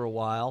sidelines for a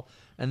while,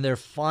 and they're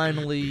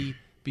finally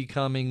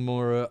becoming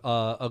more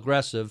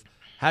aggressive.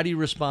 How do you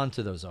respond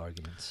to those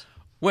arguments?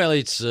 Well,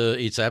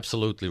 it's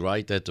absolutely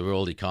right that the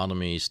world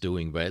economy is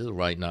doing well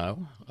right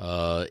now.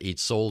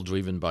 It's all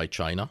driven by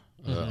China.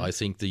 I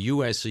think the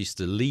U.S. is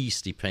the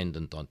least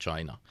dependent on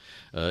China.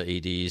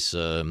 It is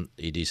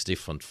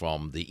different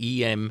from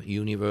the EM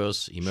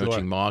universe,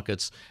 emerging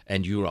markets,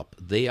 and Europe.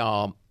 They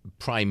are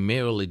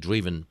primarily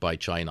driven by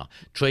China.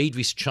 Trade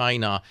with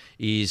China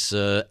is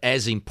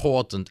as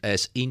important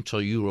as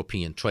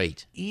inter-European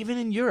trade. Even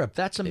in Europe,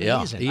 that's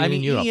amazing. Yeah,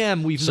 in Europe.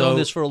 EM, we've known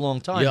this for a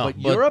long time, yeah, but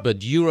Europe?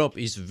 But Europe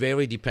is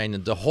very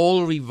dependent. The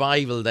whole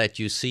revival that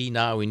you see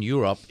now in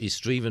Europe is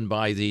driven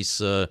by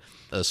this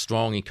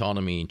strong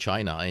economy in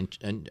China.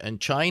 And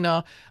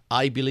China,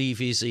 I believe,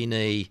 is in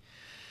a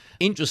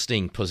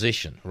interesting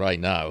position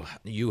right now.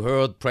 You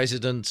heard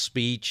President's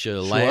speech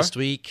last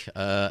week,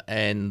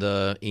 and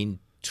in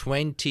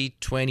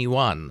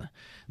 2021,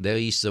 there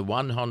is the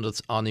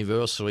 100th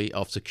anniversary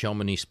of the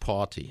Communist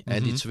Party.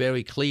 And it's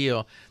very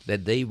clear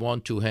that they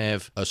want to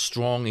have a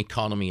strong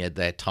economy at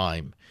that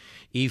time.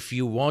 If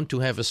you want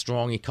to have a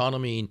strong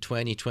economy in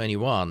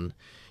 2021,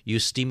 you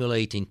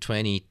stimulate in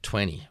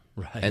 2020.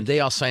 Right. And they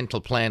are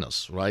central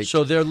planners, right?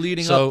 So they're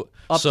leading up to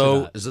that.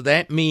 So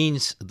that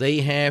means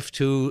they have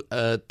to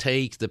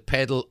take the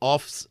pedal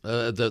off,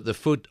 the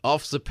foot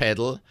off the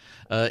pedal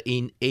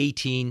in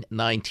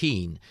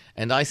 1819.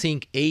 And I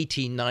think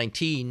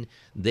 1819,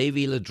 they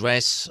will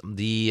address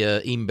the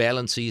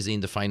imbalances in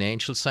the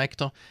financial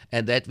sector,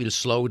 and that will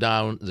slow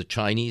down the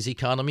Chinese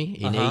economy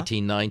in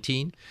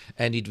 1819,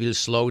 and it will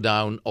slow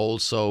down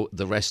also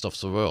the rest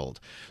of the world.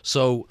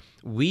 So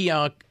we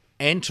are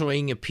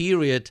entering a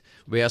period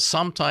where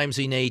sometimes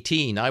in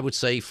 18, I would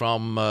say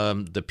from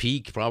the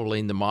peak probably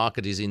in the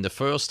market is in the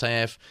first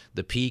half,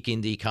 the peak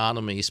in the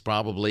economy is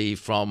probably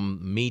from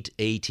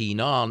mid-18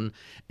 on,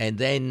 and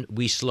then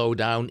we slow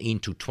down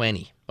into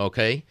 20,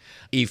 okay?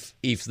 If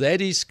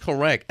that is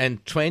correct,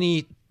 and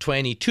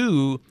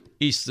 2022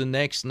 is the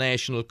next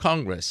National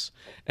Congress,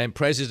 and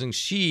President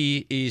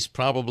Xi is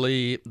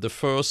probably the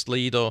first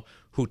leader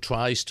who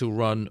tries to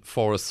run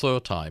for a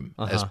third time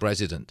as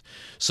president.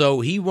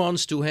 So he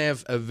wants to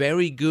have a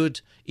very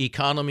good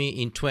economy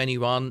in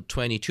 21,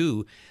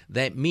 22.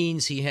 That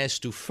means he has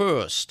to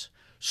first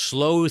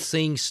slow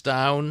things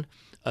down,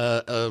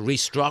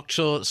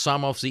 restructure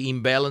some of the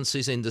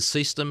imbalances in the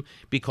system,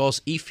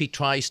 because if he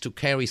tries to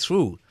carry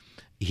through,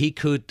 it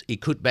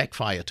could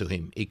backfire to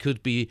him. It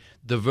could be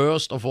the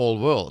worst of all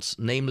worlds,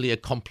 namely a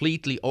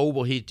completely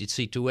overheated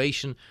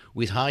situation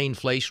with high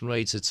inflation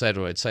rates,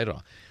 etc.,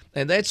 etc.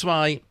 And that's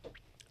why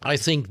I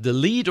think the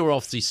leader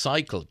of this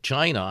cycle,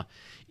 China,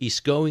 is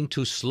going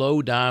to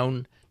slow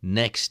down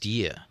next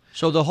year.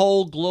 So the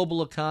whole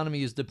global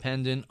economy is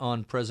dependent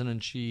on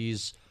President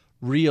Xi's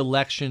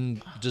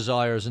re-election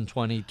desires in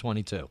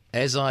 2022.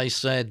 As I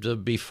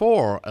said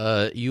before,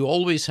 you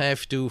always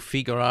have to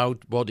figure out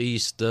what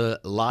is the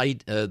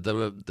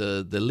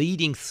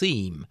leading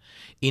theme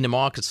in a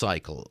market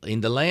cycle. In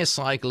the last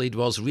cycle, it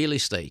was real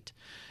estate.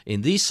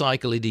 In this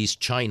cycle, it is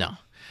China.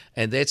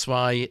 And that's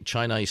why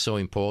China is so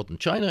important.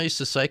 China is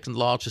the second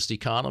largest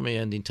economy,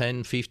 and in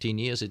 10, 15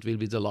 years, it will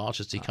be the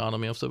largest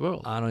economy of the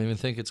world. I don't even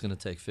think it's going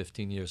to take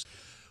 15 years.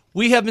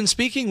 We have been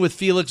speaking with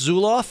Felix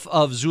Zulauf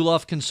of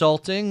Zulauf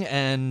Consulting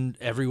and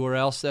everywhere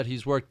else that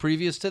he's worked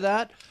previous to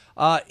that.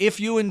 If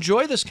you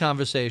enjoy this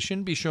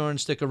conversation, be sure and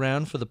stick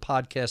around for the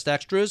podcast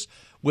extras,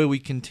 where we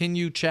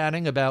continue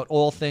chatting about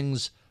all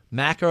things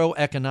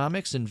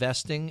macroeconomics,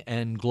 investing,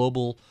 and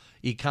global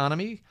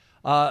economy.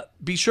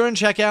 Be sure and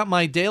check out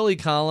my daily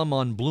column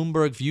on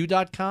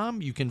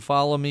BloombergView.com. You can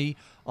follow me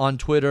on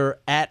Twitter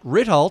at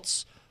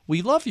Ritholtz.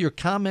 We love your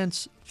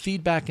comments,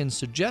 feedback, and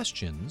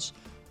suggestions.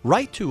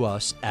 Write to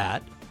us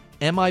at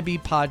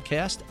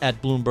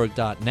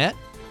mibpodcast@bloomberg.net.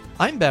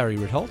 I'm Barry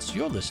Ritholtz.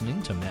 You're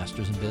listening to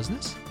Masters in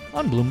Business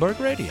on Bloomberg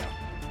Radio.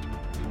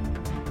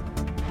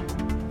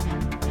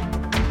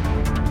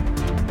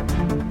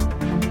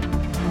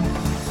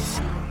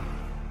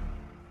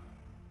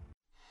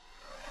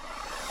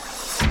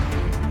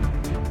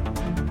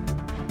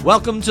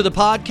 Welcome to the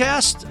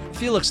podcast.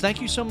 Felix,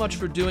 thank you so much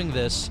for doing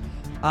this.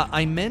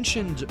 I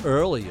mentioned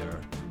earlier,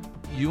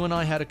 you and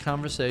I had a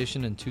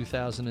conversation in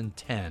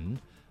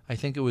 2010. I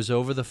think it was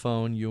over the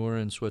phone. You were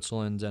in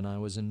Switzerland and I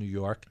was in New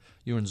York.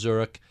 You were in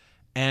Zurich.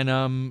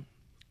 And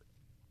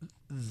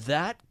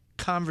that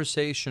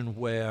conversation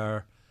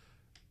where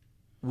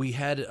we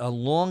had a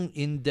long,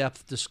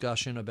 in-depth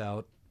discussion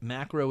about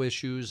macro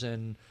issues,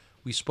 and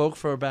we spoke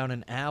for about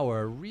an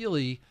hour,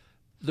 really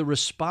the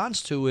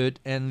response to it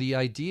and the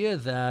idea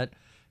that,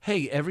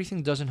 hey,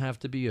 everything doesn't have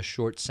to be a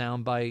short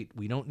soundbite.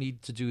 We don't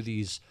need to do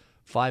these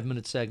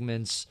 5-minute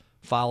segments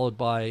followed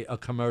by a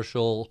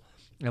commercial,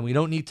 and we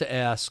don't need to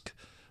ask,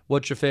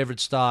 what's your favorite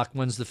stock?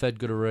 When's the Fed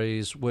going to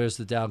raise? Where's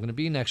the Dow going to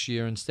be next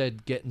year?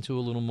 Instead, get into a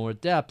little more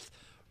depth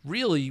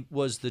really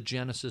was the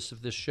genesis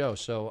of this show.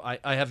 So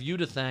I have you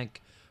to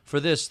thank for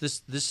this.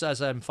 This,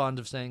 as I'm fond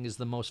of saying, is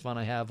the most fun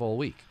I have all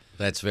week.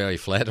 That's very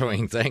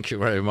flattering. Thank you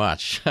very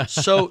much.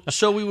 So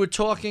we were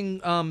talking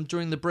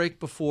during the break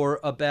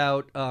before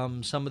about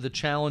some of the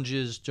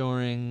challenges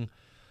during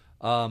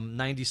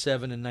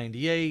 97 and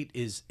 98.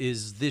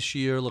 Is this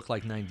year look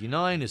like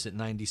 99? Is it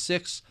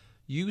 96?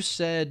 You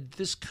said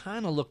this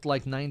kind of looked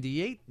like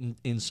 98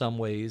 in some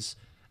ways.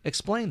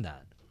 Explain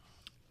that.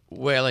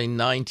 Well, in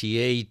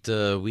 98,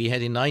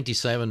 in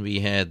 97,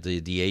 we had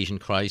the Asian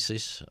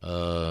crisis.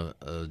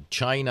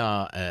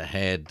 China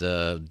had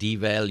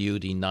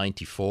devalued in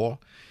 94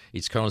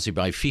 its currency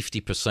by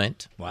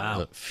 50%.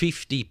 Wow.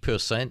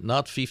 50%,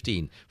 not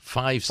 15.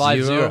 50.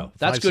 50.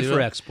 That's 50. good for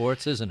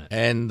exports, isn't it?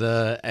 And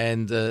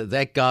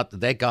that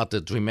got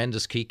a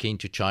tremendous kick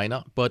into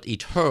China, but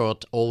it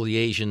hurt all the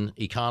Asian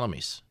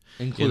economies.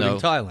 Including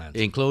Thailand.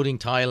 Including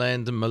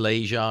Thailand,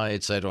 Malaysia,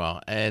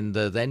 etc. And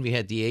then we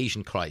had the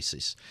Asian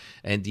crisis.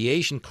 And the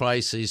Asian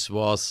crisis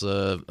was,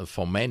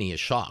 for many, a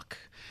shock.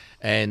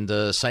 And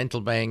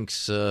central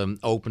banks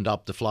opened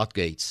up the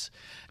floodgates.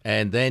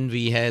 And then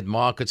we had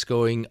markets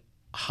going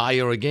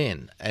higher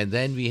again. And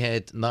then we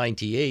had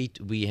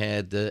 98, we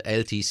had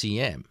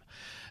LTCM.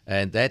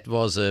 And that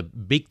was a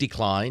big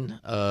decline.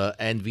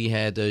 And we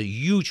had a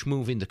huge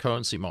move in the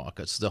currency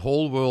markets. The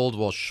whole world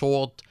was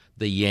short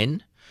the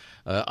yen.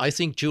 I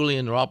think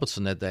Julian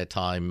Robertson at that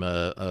time,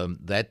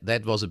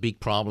 that was a big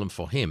problem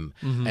for him.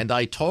 Mm-hmm. And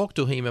I talked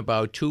to him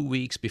about 2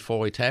 weeks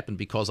before it happened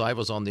because I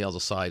was on the other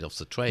side of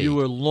the trade. You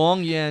were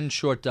long yen,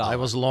 short dollar. I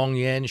was long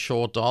yen,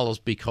 short dollars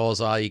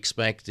because I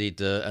expected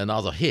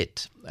another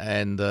hit.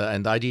 And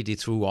I did it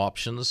through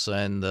options.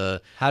 And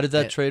how did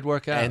that trade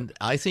work out? And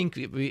I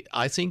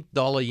think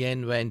dollar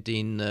yen went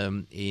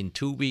in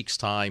 2 weeks'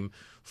 time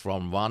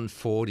from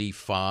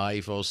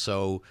 145 or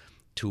so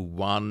to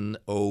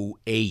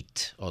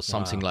 108 or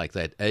something like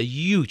that. A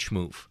huge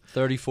move.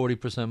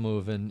 30-40%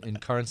 move in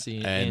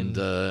currency. And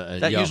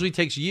that usually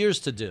takes years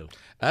to do.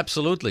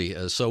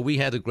 Absolutely. So we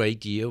had a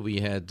great year. We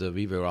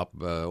were up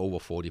over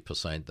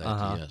 40%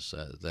 that year.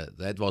 So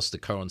that was the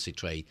currency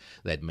trade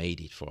that made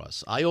it for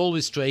us. I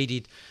always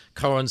traded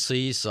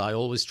currencies. I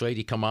always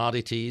traded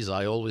commodities.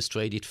 I always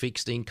traded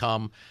fixed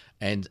income.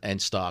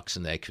 And stocks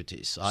and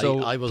equities.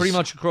 I was pretty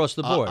much across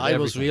the board. I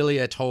was really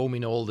at home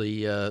in all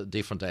the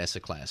different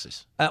asset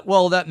classes.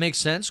 Well, that makes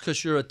sense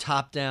because you're a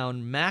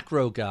top-down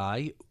macro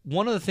guy.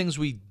 One of the things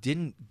we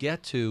didn't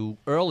get to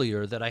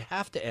earlier that I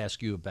have to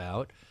ask you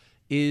about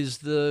is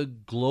the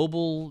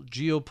global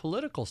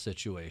geopolitical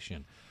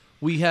situation.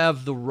 We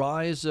have the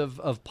rise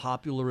of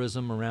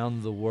popularism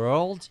around the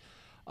world.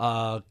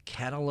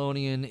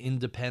 Catalonian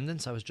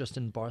independence. I was just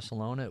in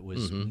Barcelona. It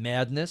was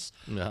madness.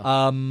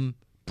 Yeah.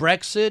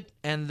 Brexit,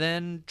 and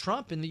then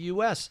Trump in the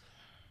U.S.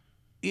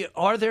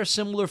 Are there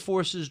similar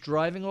forces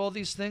driving all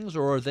these things,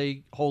 or are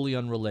they wholly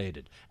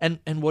unrelated? And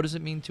what does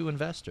it mean to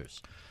investors?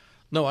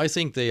 No, I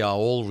think they are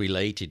all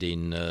related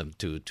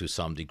to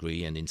some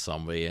degree and in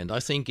some way. And I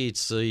think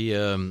it's the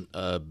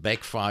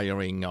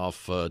backfiring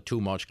of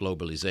too much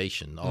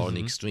globalization or an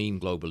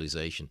extreme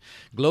globalization.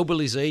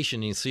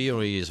 Globalization, in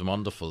theory, is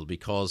wonderful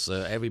because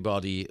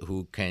everybody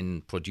who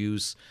can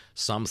produce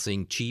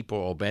something cheaper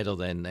or better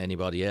than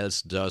anybody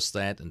else does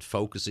that and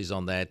focuses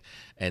on that,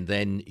 and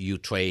then you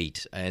trade,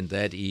 and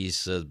that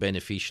is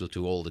beneficial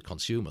to all the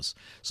consumers.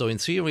 So in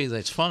theory,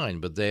 that's fine,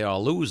 but there are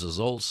losers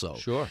also.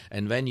 Sure.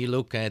 And when you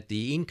look at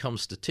the income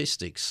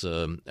statistics,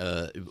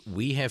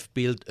 we have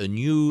built a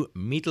new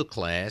middle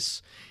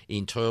class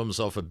in terms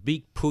of a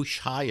big push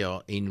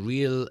higher in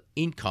real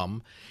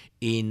income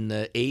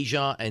in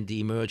Asia and the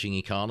emerging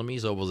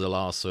economies over the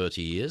last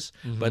 30 years.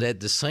 But at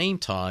the same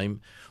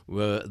time,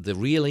 the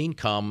real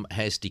income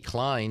has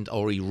declined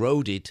or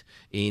eroded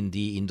in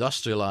the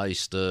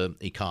industrialized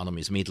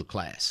economies, middle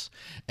class.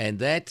 And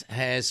that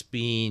has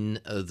been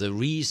the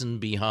reason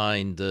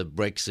behind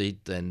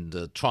Brexit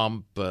and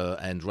Trump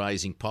and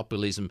rising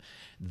populism.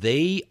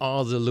 They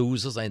are the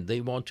losers and they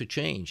want to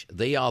change.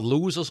 They are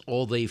losers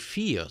or they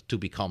fear to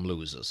become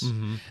losers.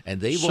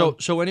 And they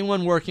So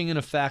anyone working in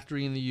a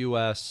factory in the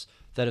U.S.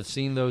 that have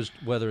seen those,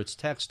 whether it's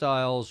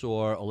textiles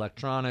or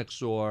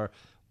electronics or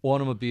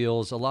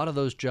automobiles, a lot of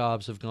those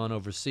jobs have gone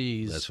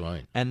overseas. That's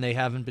right. And they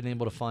haven't been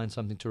able to find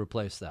something to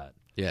replace that.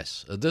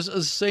 Yes. There's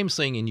the same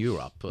thing in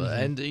Europe.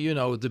 And,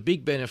 the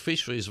big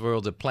beneficiaries were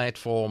the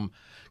platform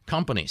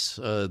companies,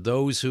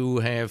 those who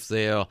have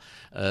their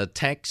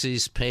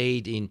taxes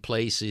paid in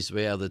places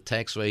where the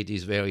tax rate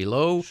is very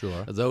low,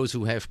 sure. Those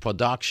who have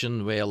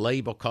production where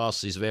labor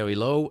cost is very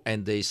low,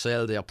 and they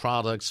sell their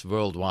products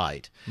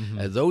worldwide.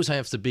 Those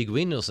have the big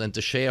winners and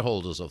the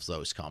shareholders of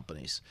those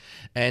companies.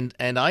 And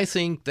I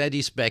think that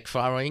is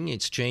backfiring.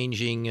 It's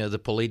changing the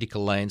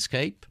political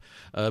landscape.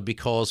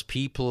 Because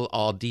people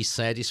are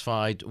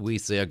dissatisfied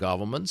with their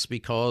governments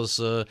because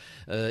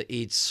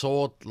it's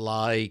sort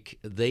like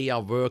they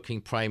are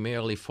working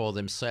primarily for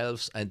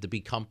themselves and the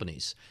big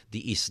companies,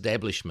 the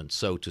establishment,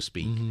 so to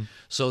speak.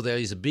 So there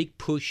is a big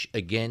push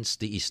against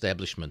the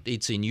establishment.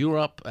 It's in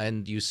Europe,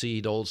 and you see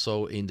it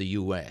also in the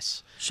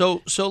U.S.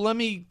 So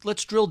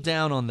let's drill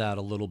down on that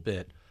a little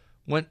bit.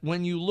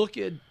 When you look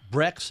at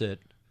Brexit,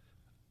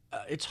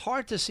 it's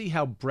hard to see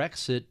how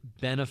Brexit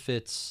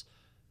benefits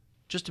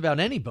just about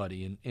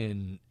anybody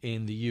in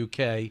the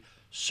UK.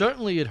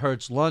 Certainly it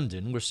hurts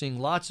London. We're seeing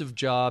lots of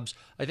jobs.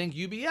 I think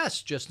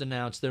UBS just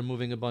announced they're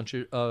moving a bunch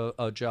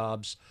of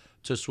jobs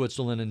to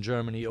Switzerland and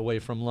Germany away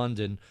from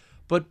London.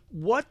 But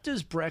what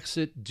does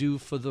Brexit do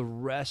for the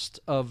rest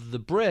of the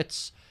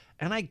Brits?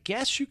 And I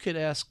guess you could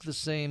ask the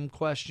same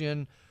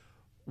question,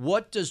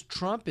 what does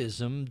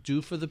Trumpism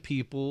do for the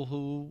people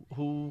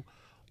who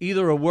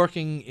either are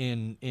working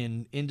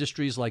in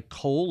industries like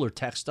coal or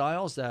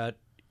textiles that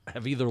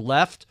have either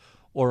left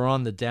or are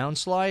on the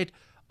downslide?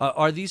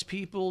 Are these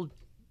people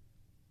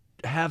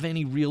have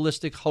any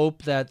realistic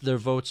hope that their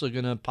votes are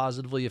going to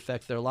positively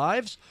affect their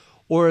lives?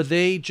 Or are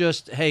they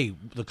just, hey,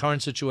 the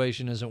current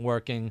situation isn't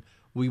working,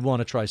 we want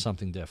to try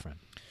something different?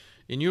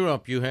 In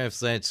Europe, you have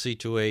that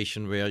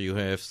situation where you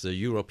have the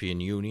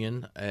European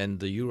Union, and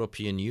the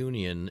European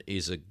Union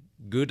is a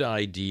good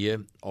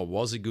idea, or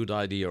was a good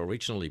idea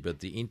originally,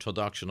 but the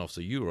introduction of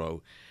the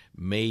euro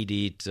made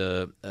it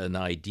an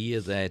idea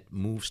that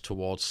moves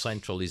towards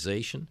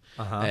centralization.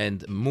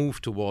 And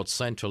move towards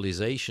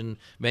centralization,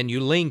 when you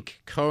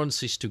link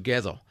currencies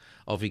together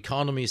of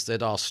economies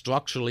that are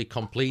structurally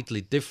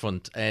completely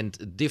different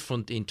and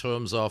different in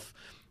terms of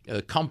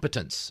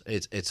competence,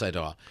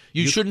 etc.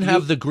 You shouldn't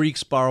have the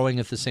Greeks borrowing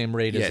at the same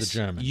rate as the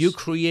Germans. You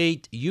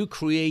create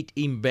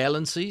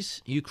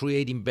imbalances.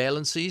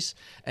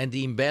 And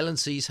the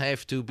imbalances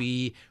have to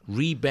be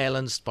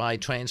rebalanced by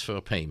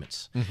transfer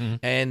payments.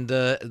 And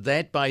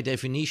that, by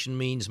definition,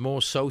 means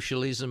more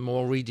socialism,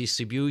 more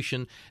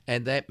redistribution,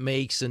 and that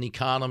makes an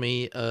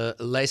economy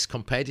less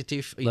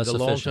competitive in the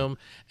long term,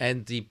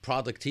 and the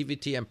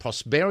productivity and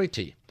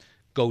prosperity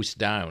goes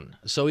down.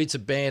 So it's a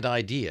bad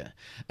idea.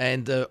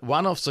 And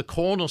one of the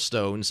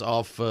cornerstones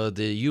of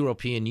the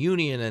European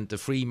Union and the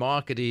free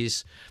market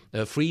is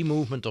free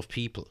movement of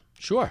people.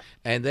 Sure.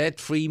 And that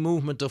free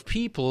movement of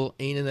people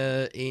in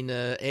an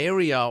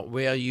area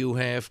where you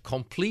have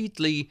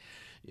completely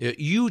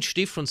huge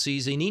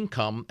differences in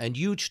income and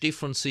huge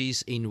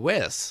differences in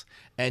wealth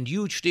and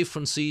huge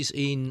differences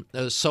in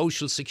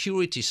social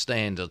security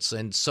standards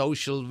and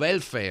social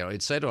welfare,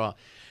 etc.,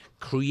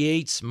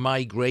 creates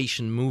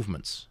migration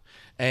movements.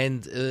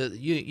 And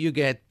you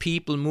get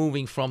people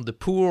moving from the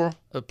poor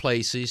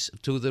places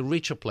to the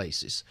richer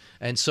places.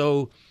 And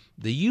so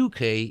the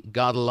UK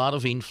got a lot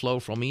of inflow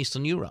from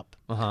Eastern Europe.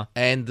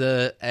 And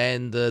the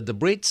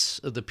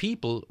Brits, the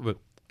people,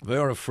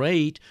 were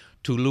afraid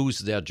to lose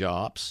their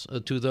jobs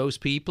to those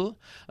people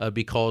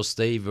because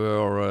they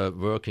were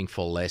working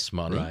for less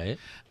money. Right.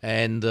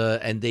 And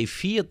they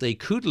feared they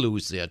could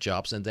lose their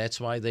jobs, and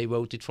that's why they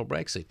voted for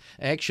Brexit.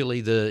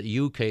 Actually, the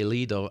UK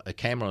leader,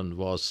 Cameron,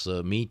 was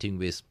meeting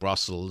with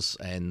Brussels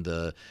and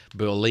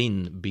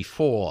Berlin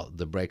before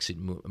the Brexit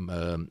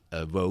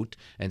vote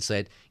and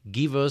said,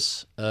 give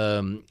us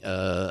a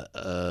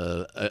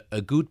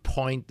good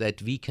point that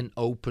we can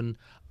open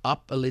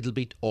up a little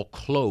bit or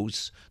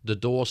close the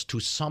doors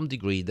to some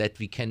degree, that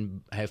we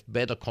can have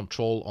better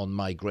control on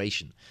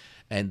migration.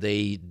 And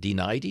they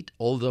denied it,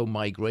 although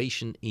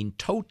migration in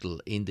total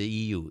in the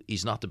EU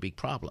is not a big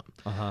problem.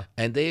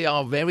 And they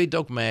are very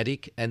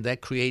dogmatic, and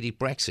that created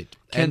Brexit.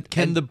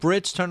 Can the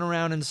Brits turn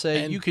around and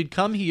say, you could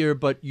come here,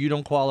 but you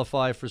don't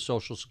qualify for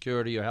Social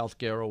Security or health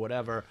care or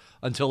whatever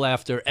until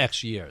after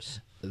X years?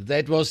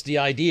 That was the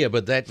idea,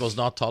 but that was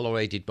not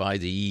tolerated by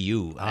the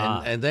EU.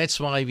 And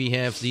that's why we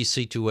have this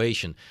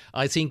situation.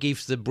 I think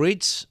if the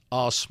Brits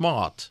are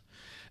smart,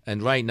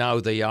 and right now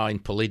they are in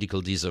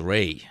political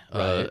disarray,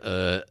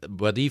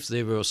 but if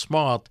they were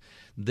smart,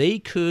 they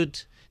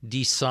could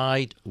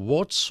decide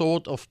what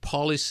sort of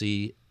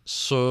policy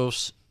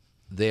serves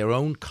their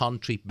own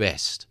country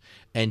best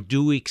and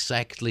do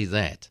exactly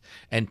that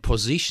and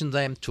position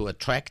them to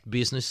attract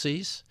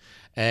businesses.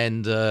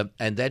 And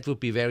that would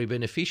be very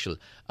beneficial.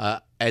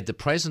 At the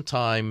present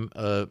time,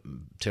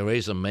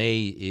 Theresa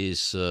May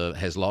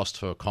has lost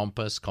her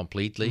compass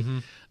completely.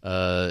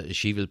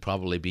 She will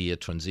probably be a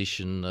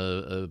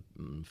transition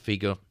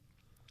figure,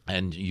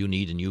 and you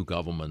need a new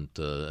government,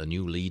 a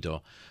new leader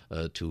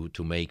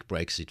to make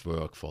Brexit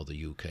work for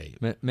the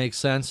UK. Makes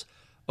sense.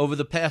 Over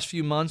the past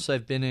few months,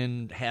 I've been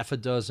in half a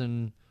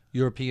dozen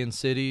European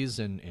cities,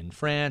 in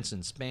France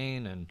and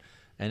Spain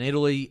and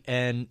Italy,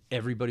 and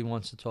everybody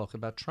wants to talk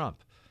about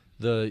Trump.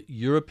 The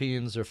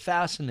Europeans are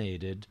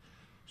fascinated,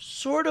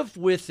 sort of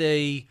with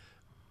a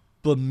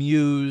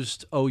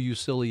bemused, oh, you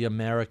silly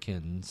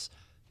Americans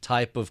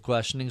type of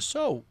questioning.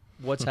 So,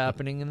 what's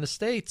happening in the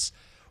States?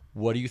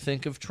 What do you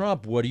think of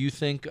Trump? What do you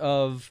think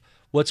of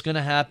what's going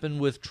to happen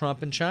with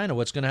Trump in China?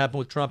 What's going to happen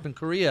with Trump in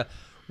Korea?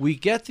 We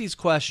get these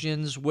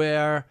questions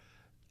where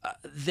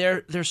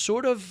they're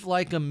sort of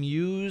like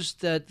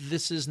amused that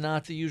this is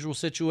not the usual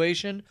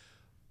situation,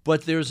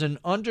 but there's an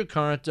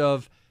undercurrent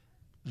of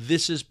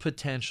this is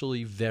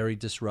potentially very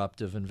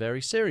disruptive and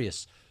very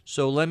serious.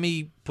 So let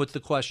me put the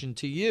question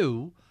to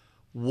you.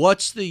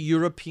 What's the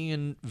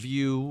European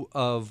view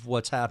of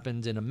what's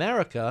happened in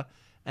America,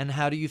 and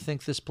how do you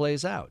think this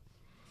plays out?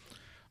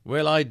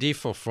 Well, I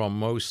differ from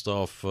most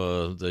of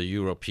the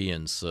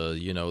Europeans.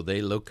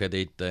 They look at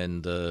it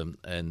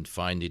and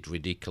find it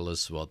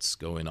ridiculous what's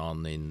going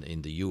on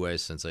in the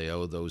U.S. and say,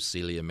 "Oh, those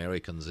silly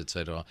Americans,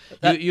 etc."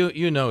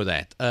 You know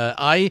that.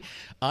 I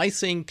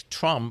think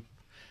Trump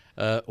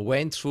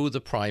went through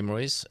the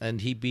primaries and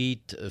he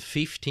beat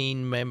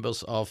 15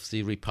 members of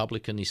the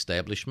Republican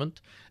establishment,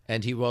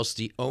 and he was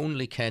the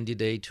only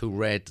candidate who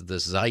read the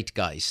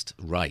zeitgeist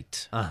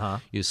right.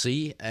 You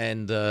see,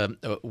 and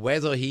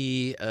whether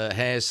he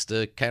has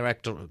the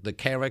character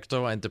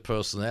and the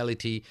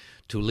personality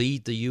to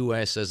lead the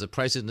U.S. as a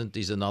president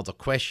is another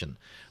question.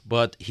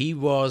 But he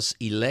was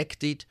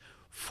elected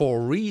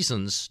for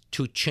reasons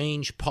to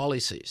change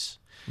policies.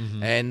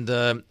 And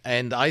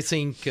I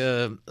think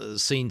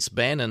since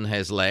Bannon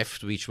has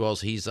left, which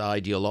was his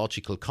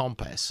ideological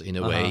compass in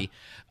a way,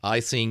 I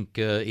think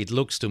it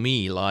looks to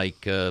me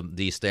like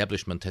the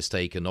establishment has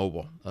taken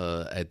over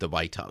at the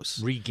White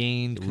House.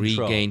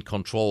 Regained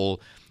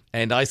control.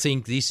 And I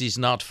think this is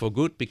not for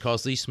good,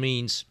 because this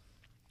means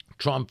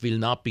Trump will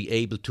not be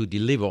able to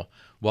deliver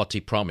what he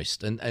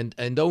promised.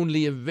 And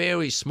only a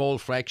very small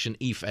fraction,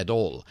 if at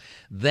all.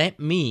 That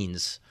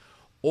means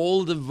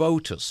all the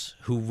voters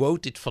who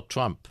voted for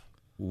Trump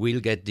will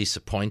get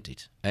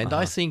disappointed. And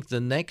I think the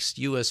next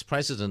U.S.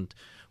 president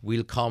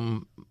will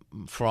come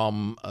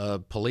from a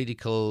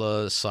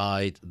political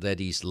side that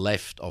is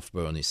left of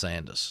Bernie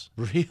Sanders.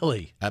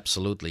 Really?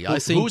 Absolutely.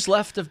 Who's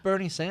left of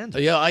Bernie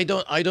Sanders? Yeah, I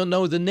don't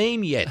know the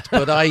name yet,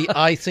 but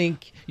I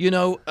think,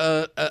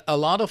 a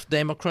lot of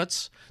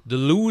Democrats, the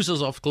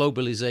losers of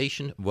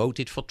globalization,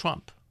 voted for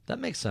Trump. That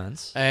makes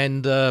sense.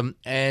 And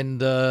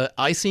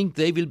I think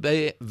they will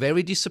be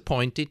very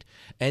disappointed,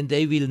 and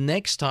they will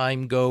next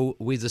time go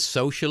with a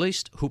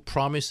socialist who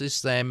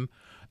promises them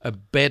a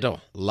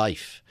better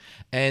life.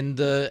 And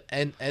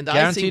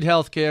guaranteed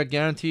health care,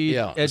 guaranteed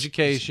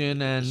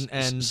education,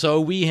 and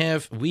so we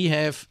have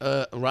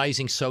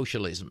rising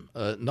socialism.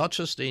 Not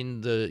just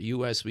in the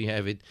U.S., we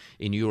have it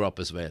in Europe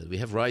as well. We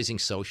have rising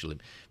socialism.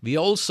 We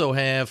also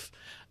have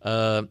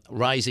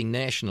rising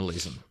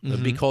nationalism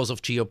because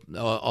of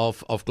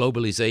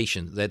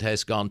globalization that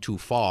has gone too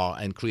far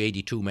and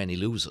created too many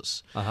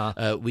losers.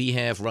 We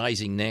have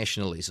rising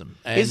nationalism.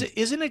 And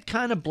isn't it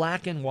kind of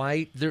black and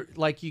white?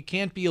 Like, you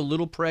can't be a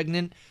little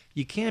pregnant,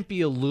 you can't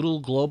be a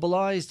little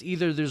globalized.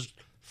 Either there's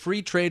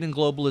free trade and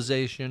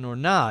globalization or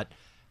not.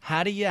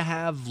 How do you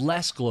have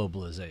less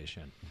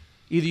globalization?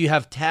 Either you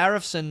have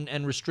tariffs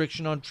and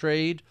restriction on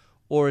trade,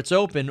 or it's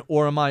open,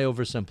 or am I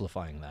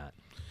oversimplifying that?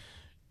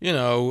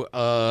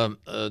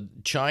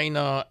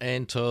 China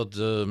entered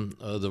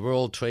the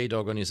World Trade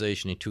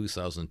Organization in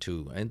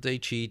 2002, and they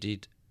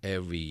cheated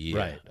every year.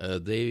 Right.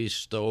 They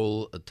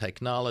stole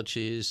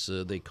technologies,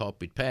 they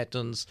copied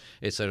patents,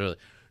 etc.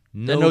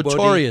 They're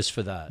notorious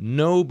for that.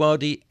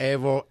 Nobody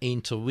ever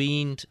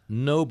intervened.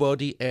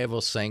 Nobody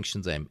ever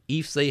sanctioned them.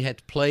 If they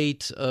had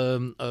played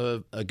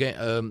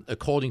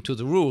according to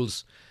the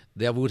rules,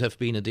 there would have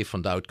been a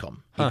different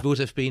outcome. It would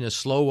have been a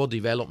slower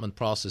development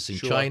process in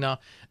China,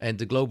 and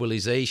the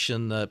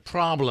globalization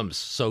problems,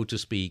 so to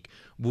speak,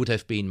 would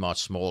have been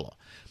much smaller.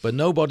 But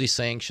nobody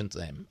sanctioned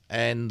them,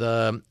 and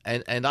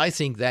I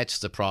think that's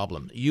the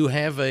problem. You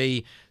have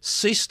a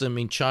system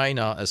in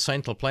China, a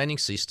central planning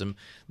system,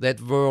 that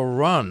were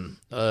run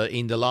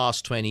in the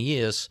last 20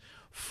 years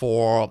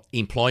for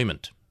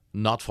employment,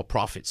 not for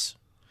profits.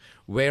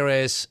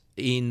 Whereas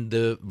in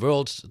the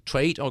World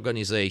Trade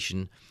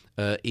Organization,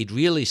 it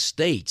really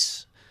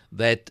states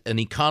that an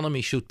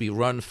economy should be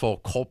run for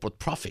corporate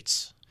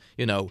profits.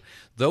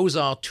 Those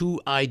are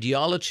two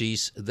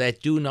ideologies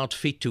that do not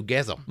fit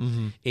together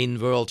in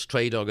World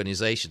Trade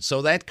Organization.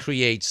 So that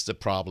creates the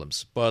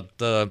problems. But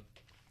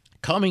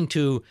coming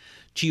to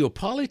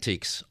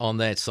geopolitics on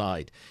that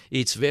side,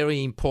 it's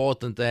very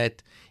important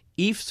that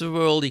if the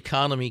world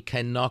economy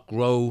cannot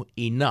grow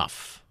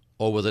enough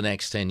over the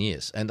next 10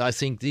 years. And I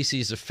think this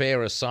is a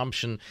fair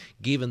assumption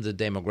given the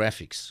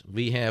demographics.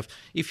 We have,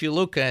 if you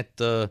look at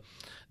the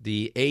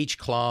age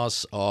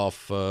class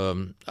of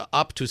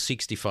up to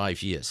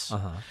 65 years,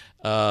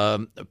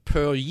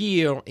 per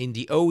year in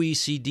the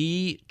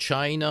OECD,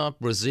 China,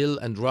 Brazil,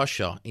 and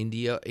Russia,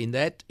 in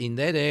that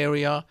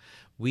area,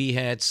 we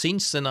had,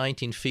 since the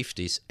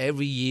 1950s,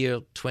 every year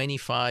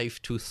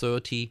 25 to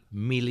 30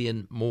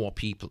 million more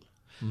people.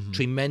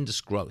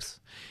 Tremendous growth.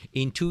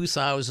 In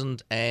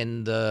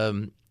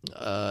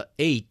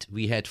 2008,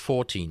 we had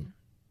 14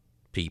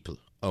 people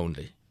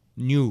only.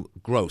 New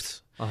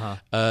growth.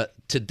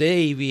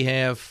 Today, we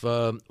have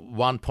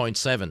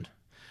 1.7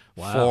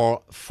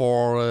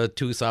 for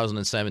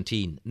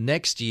 2017.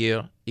 Next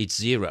year, it's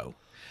 0.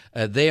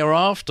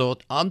 Thereafter,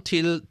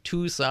 until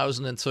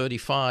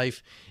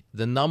 2035,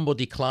 the number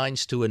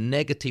declines to a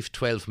negative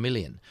 12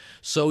 million.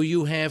 So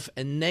you have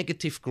a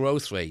negative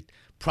growth rate.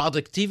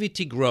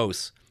 Productivity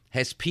growth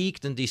has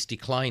peaked and is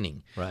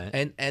declining. Right.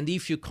 And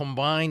if you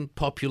combine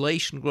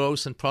population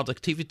growth and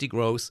productivity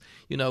growth,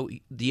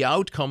 the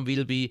outcome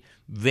will be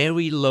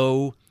very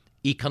low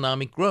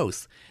economic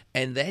growth.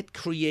 And that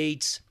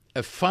creates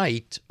a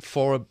fight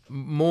for a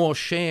more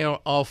share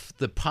of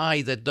the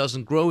pie that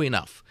doesn't grow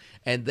enough.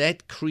 And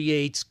that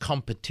creates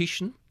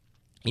competition.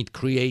 It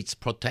creates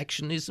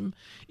protectionism.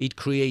 It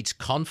creates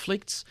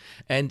conflicts.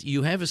 And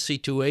you have a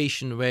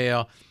situation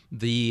where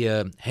the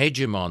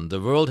hegemon, the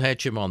world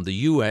hegemon, the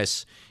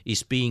U.S.,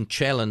 is being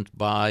challenged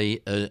by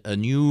a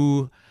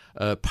new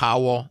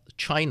power,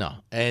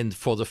 China. And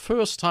for the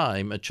first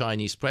time, a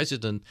Chinese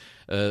president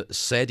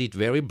said it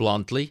very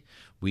bluntly: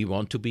 we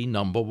want to be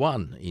number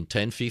one. In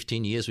 10,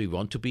 15 years, we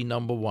want to be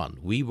number one.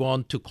 We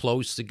want to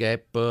close the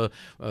gap of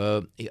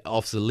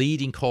the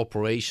leading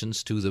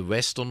corporations to the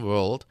Western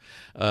world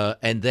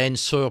and then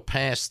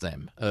surpass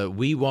them.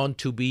 We want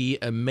to be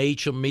a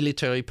major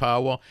military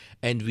power,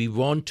 and we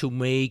want to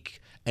make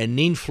an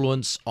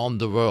influence on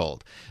the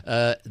world.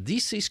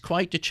 This is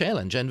quite a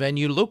challenge. And when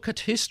you look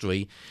at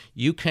history,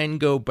 you can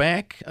go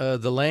back.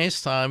 The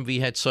last time we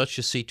had such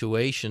a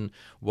situation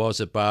was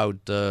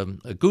about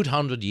a good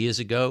 100 years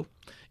ago,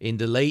 in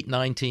the late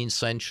 19th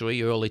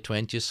century, early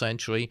 20th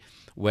century,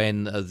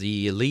 when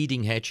the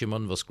leading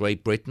hegemon was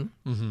Great Britain,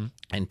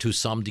 and to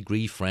some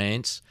degree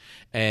France,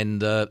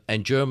 and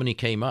Germany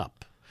came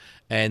up.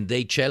 And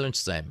they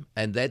challenged them,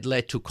 and that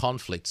led to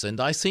conflicts. And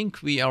I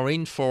think we are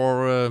in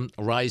for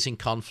rising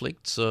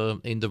conflicts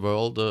in the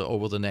world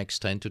over the next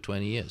 10 to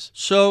 20 years.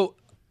 So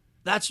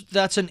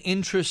that's an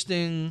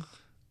interesting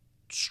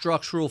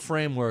structural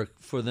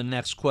framework for the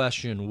next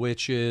question,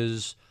 which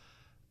is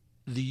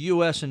the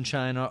U.S. and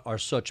China are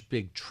such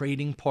big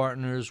trading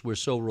partners. We're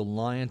so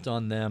reliant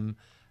on them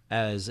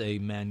as a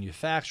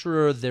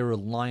manufacturer. They're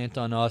reliant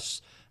on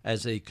us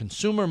as a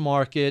consumer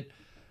market.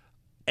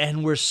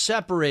 And we're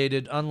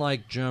separated,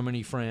 unlike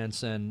Germany,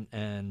 France,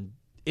 and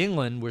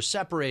England, we're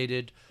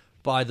separated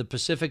by the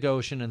Pacific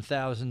Ocean and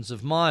thousands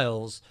of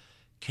miles.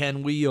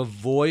 Can we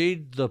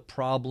avoid the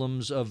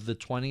problems of the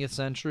 20th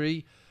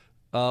century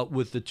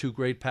with the two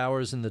great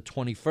powers in the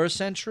 21st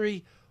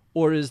century?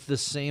 Or is the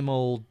same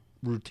old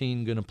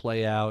routine going to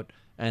play out,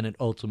 and it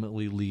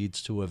ultimately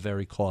leads to a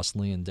very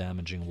costly and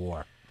damaging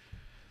war?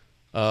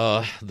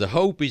 The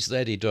hope is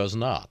that it does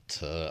not,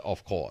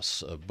 of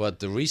course, but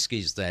the risk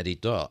is that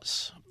it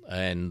does.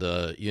 And,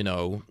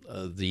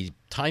 the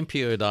time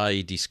period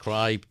I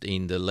described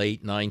in the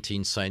late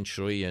 19th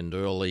century and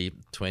early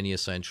 20th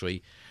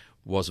century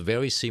was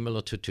very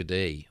similar to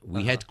today.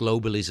 We had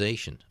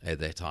globalization at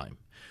that time.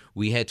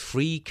 We had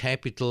free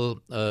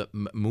capital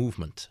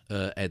movement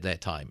at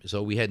that time.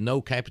 So we had no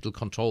capital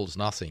controls,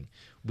 nothing,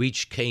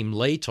 which came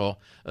later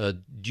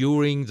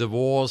during the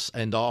wars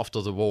and after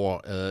the war.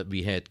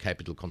 We had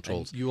capital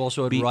controls. And you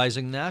also had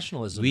rising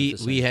nationalism.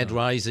 We had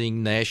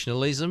rising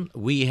nationalism.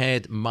 We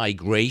had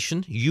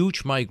migration,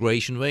 huge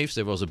migration waves.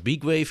 There was a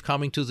big wave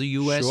coming to the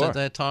U.S. at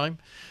that time.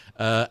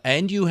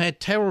 And you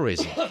had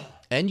terrorism.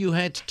 And you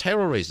had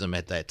terrorism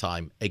at that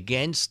time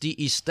against the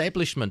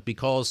establishment,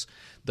 because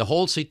the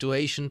whole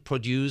situation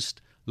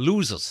produced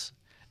losers.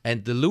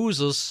 And the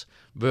losers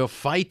were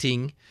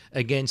fighting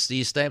against the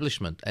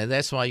establishment. And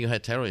that's why you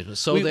had terrorism.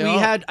 So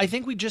I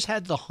think we just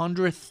had the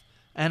 100th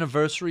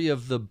anniversary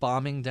of the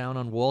bombing down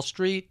on Wall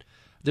Street.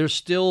 You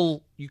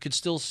could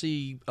still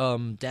see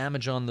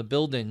damage on the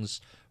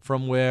buildings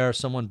from where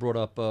someone brought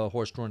up a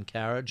horse-drawn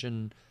carriage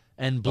and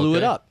blew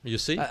it up. You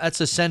see?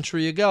 That's a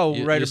century ago,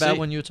 you about see?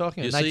 when you were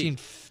talking.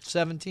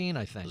 1917,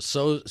 I think.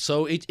 So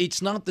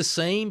it's not the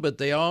same, but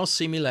there are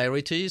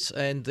similarities,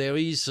 and there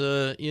is,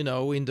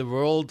 in the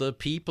world,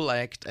 people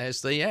act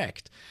as they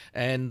act,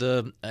 and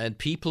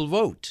people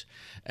vote.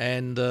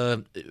 And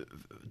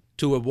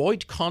to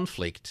avoid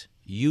conflict,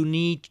 you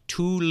need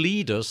two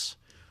leaders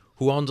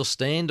who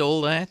understand all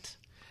that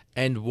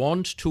and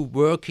want to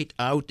work it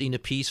out in a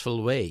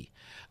peaceful way.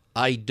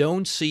 I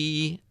don't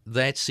see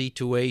that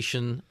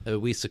situation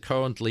with the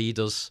current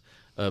leaders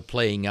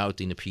playing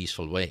out in a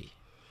peaceful way.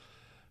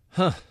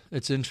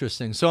 It's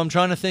interesting. So I'm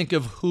trying to think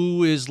of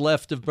who is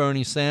left of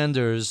Bernie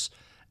Sanders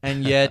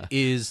and yet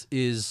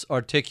is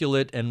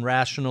articulate and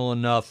rational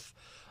enough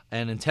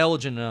and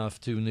intelligent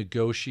enough to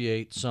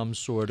negotiate some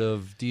sort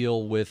of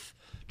deal with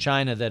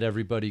China that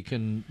everybody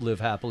can live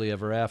happily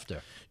ever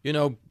after.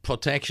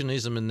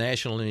 Protectionism and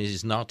nationalism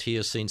is not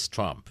here since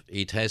Trump.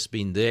 It has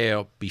been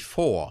there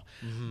before,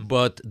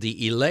 but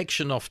the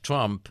election of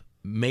Trump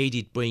made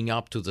it bring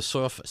up to the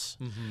surface.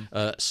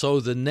 So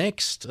the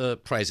next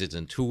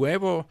president,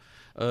 whoever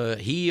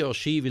he or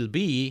she will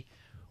be,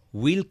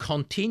 will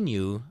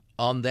continue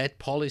on that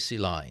policy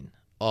line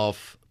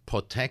of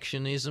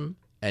protectionism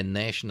and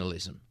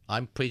nationalism.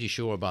 I'm pretty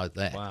sure about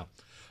that. Wow.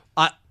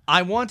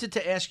 I wanted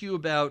to ask you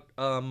about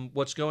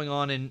what's going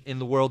on in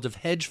the world of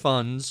hedge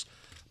funds.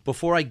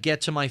 Before I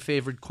get to my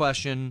favorite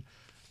question,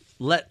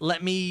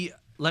 let me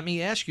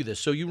ask you this.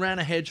 So you ran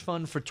a hedge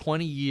fund for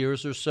 20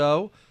 years or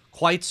so,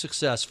 quite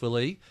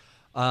successfully,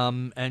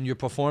 and your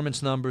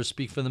performance numbers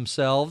speak for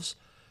themselves.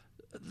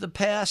 The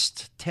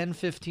past 10,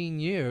 15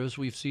 years,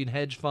 we've seen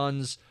hedge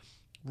funds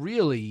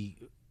really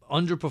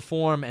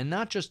underperform, and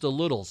not just a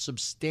little,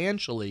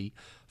 substantially,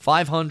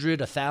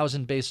 500,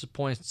 1,000 basis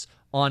points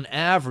on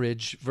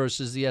average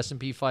versus the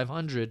S&P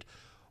 500.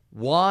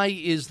 Why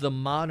is the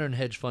modern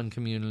hedge fund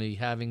community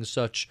having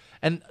such,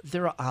 and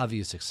there are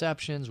obvious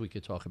exceptions. We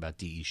could talk about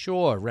D.E.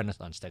 Shaw or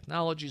Renaissance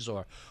Technologies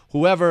or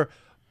whoever,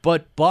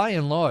 but by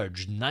and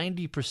large,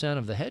 90%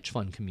 of the hedge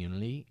fund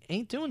community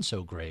ain't doing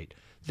so great.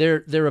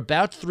 They're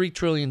about $3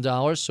 trillion,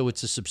 so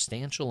it's a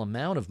substantial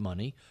amount of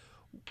money.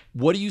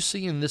 What do you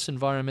see in this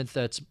environment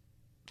that's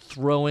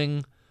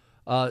throwing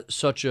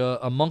such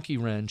a monkey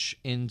wrench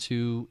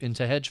into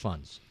hedge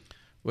funds?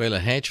 Well, a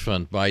hedge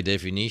fund, by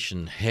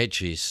definition,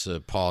 hedges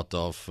part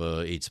of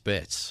its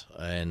bets,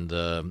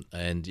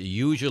 and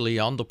usually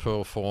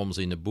underperforms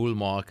in a bull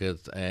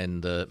market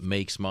and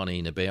makes money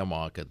in a bear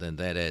market, and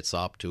that adds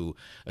up to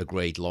a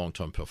great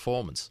long-term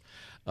performance.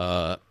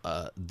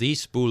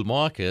 This bull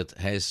market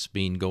has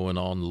been going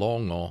on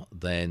longer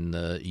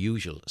than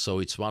usual, so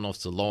it's one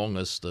of the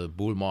longest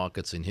bull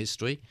markets in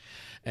history.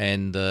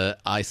 And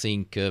I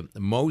think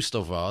most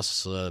of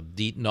us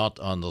did not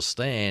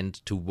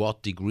understand to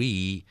what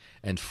degree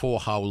and for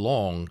how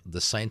long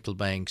the central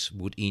banks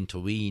would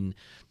intervene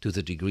to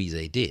the degree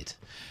they did.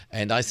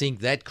 And I think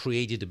that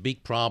created a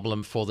big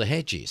problem for the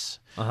hedges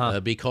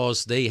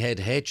because they had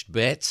hedged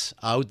bets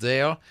out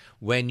there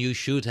when you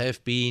should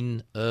have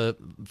been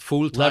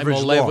full-time or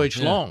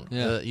leveraged long.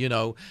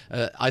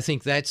 I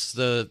think that's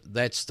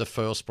the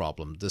first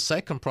problem. The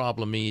second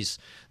problem is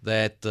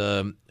that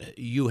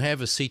you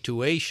have a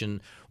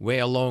situation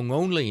where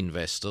long-only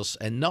investors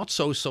and not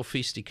so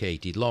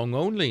sophisticated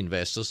long-only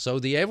investors, so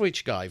the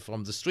average guy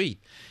from the street,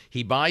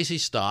 he buys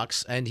his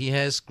stocks and he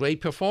has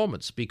great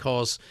performance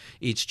because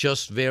it's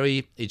just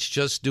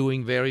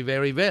doing very,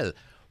 very well.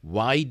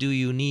 Why do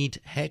you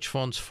need hedge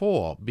funds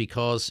for?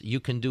 Because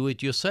you can do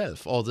it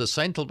yourself, or the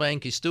central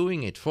bank is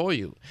doing it for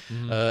you.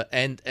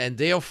 And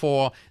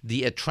therefore,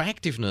 the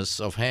attractiveness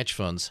of hedge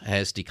funds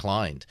has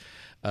declined.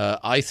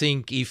 I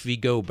think if we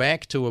go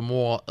back to a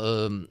more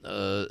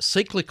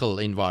cyclical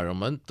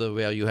environment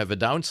where you have a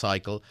down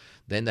cycle,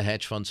 then the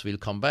hedge funds will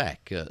come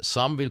back.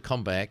 Some will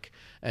come back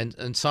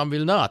and some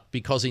will not,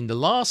 because in the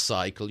last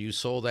cycle you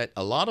saw that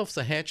a lot of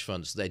the hedge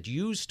funds that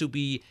used to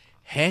be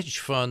hedge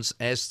funds,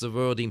 as the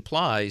word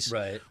implies,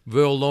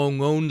 were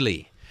long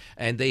only.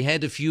 And they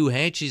had a few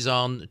hedges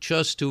on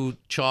just to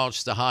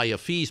charge the higher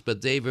fees,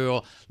 but they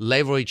were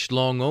leveraged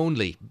long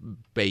only,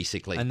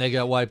 basically. And they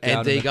got wiped out.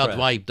 And they got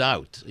wiped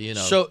out, you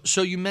know.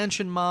 So you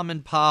mentioned mom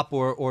and pop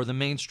or the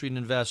Main Street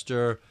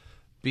investor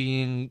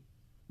being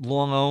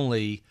long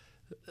only.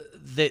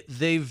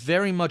 They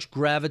very much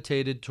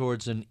gravitated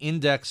towards an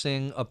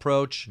indexing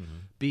approach,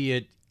 be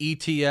it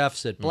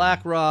ETFs at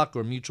BlackRock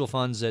or mutual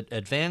funds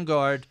at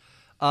Vanguard.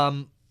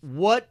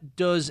 What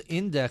does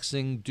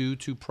indexing do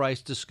to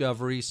price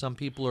discovery? Some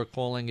people are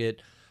calling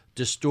it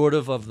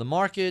distortive of the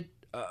market.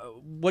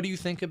 What do you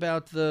think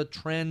about the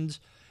trend?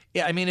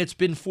 Yeah, I mean, it's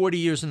been 40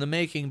 years in the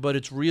making, but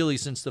it's really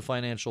since the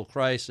financial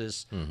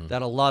crisis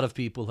that a lot of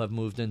people have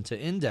moved into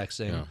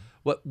indexing. Yeah.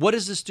 What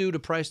does this do to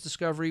price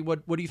discovery?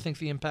 What do you think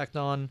the impact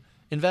on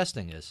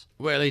investing is?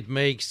 Well, it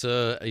makes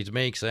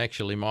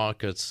actually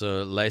markets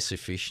less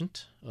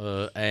efficient,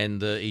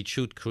 and it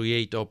should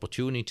create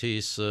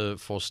opportunities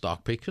for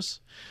stock pickers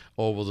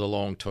over the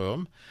long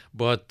term.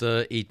 But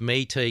it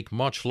may take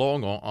much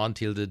longer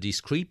until the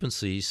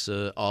discrepancies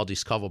are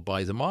discovered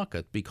by the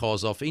market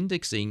because of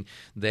indexing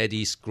that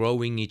is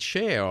growing its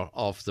share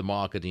of the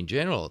market in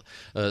general.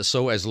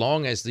 So as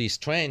long as this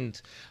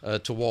trend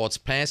towards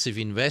passive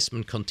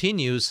investment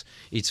continues,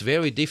 it's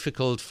very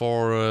difficult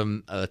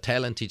for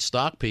talented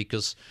stock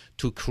pickers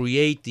to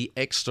create the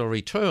extra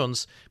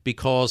returns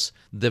because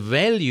the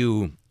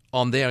value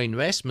on their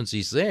investments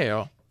is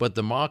there, but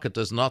the market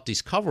does not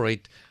discover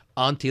it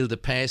until the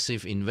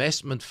passive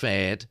investment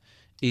fad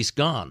is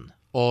gone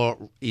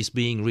or is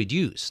being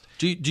reduced.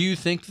 Do you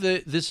think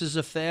that this is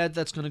a fad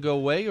that's going to go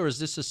away, or is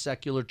this a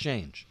secular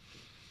change?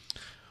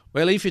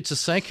 Well, if it's a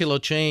secular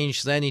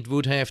change, then it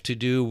would have to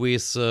do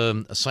with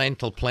a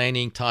central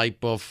planning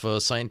type of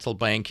central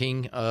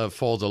banking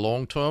for the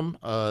long term.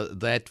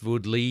 That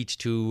would lead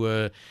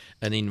to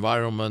an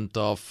environment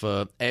of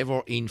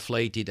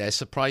ever-inflated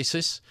asset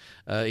prices.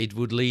 It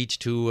would lead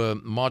to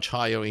much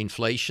higher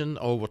inflation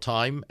over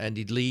time, and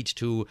it leads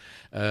to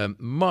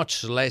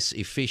much less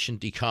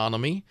efficient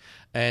economy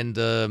and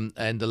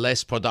a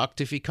less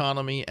productive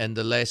economy and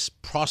a less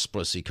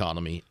prosperous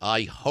economy.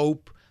 I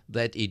hope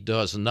that it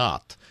does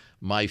not.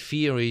 My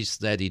fear is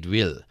that it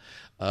will.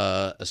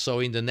 So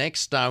in the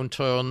next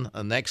downturn,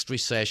 next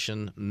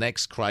recession,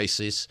 next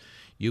crisis,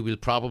 you will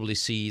probably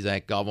see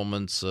that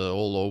governments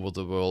all over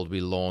the world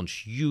will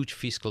launch huge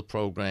fiscal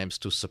programs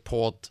to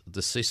support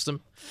the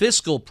system.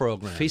 Fiscal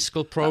programs?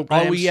 Fiscal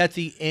programs. Are we at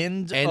the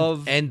end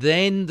of... And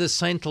then the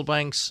central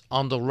banks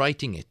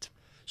underwriting it.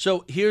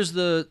 So here's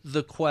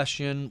the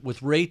question.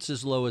 With rates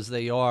as low as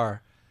they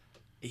are,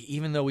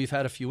 even though we've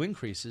had a few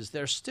increases,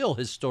 they're still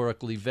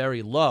historically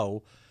very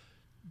low.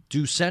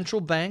 Do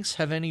central banks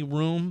have any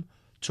room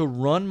to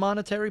run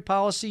monetary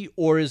policy,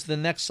 or is the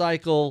next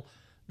cycle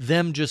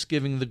them just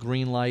giving the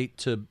green light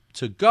to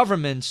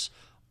governments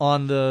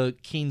on the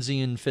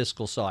Keynesian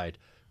fiscal side?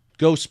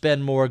 Go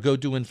spend more, go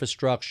do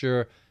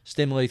infrastructure,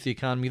 stimulate the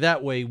economy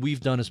that way.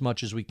 We've done as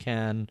much as we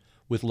can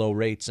with low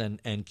rates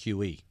and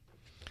QE.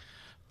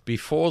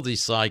 Before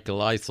this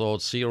cycle, I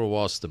thought zero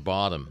was the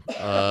bottom.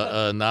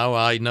 Now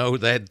I know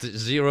that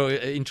zero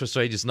interest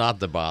rate is not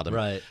the bottom.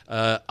 Right.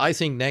 I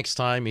think next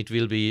time it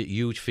will be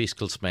huge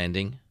fiscal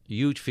spending,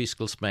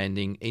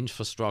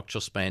 infrastructure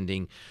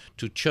spending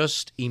to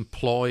just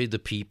employ the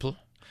people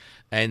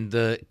and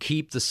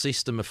keep the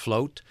system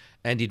afloat.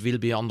 And it will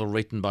be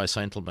underwritten by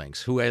central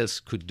banks. Who else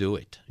could do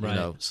it? Right. You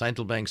know,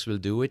 central banks will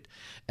do it,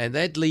 and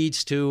that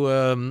leads to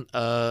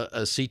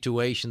a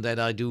situation that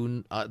I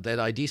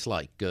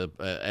dislike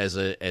as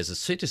a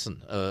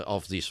citizen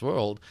of this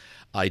world.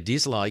 I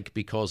dislike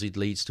because it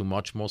leads to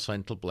much more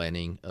central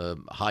planning,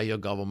 higher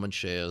government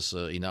shares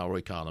in our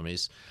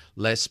economies,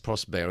 less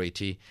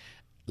prosperity,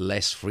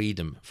 less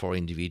freedom for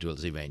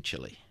individuals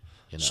eventually.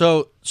 You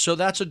know. So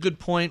that's a good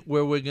point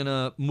where we're going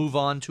to move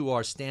on to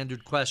our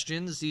standard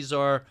questions. These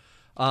are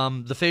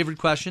the favorite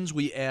questions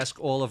we ask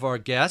all of our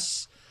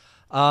guests.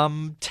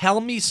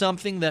 Tell me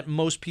something that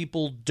most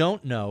people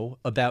don't know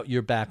about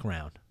your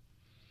background.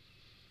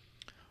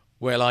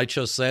 Well, I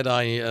just said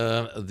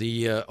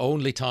the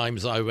only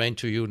times I went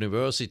to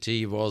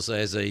university was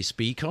as a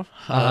speaker,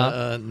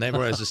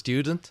 never as a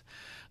student.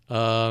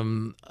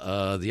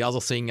 The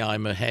other thing,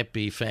 I'm a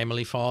happy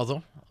family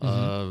father,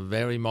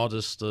 very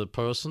modest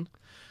person.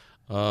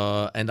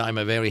 And I'm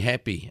a very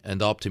happy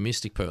and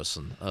optimistic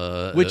person.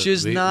 Which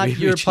is not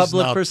your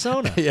public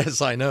persona.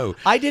 Yes, I know.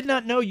 I did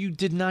not know you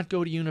did not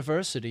go to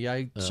university.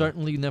 I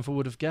certainly never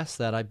would have guessed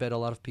that. I bet a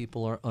lot of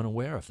people are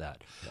unaware of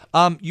that.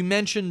 You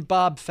mentioned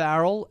Bob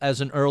Farrell as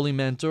an early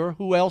mentor.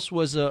 Who else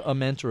was a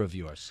mentor of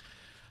yours?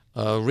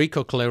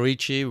 Rico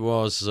Clerici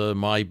was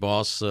my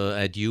boss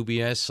at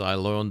UBS. I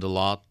learned a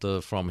lot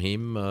from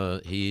him.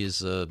 He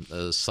is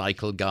a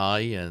cycle guy,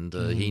 and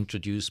he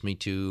introduced me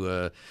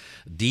to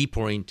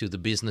deeper into the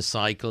business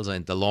cycles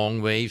and the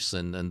long waves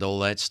and all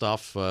that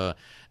stuff.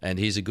 And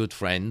he's a good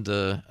friend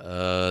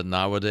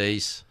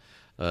nowadays.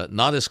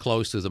 Not as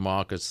close to the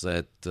markets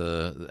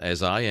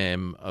as I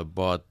am,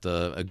 but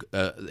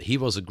he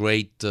was a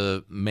great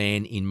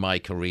man in my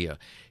career.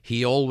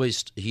 He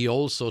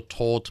also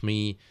taught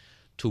me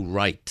to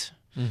write.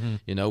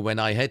 You know, when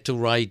I had to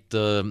write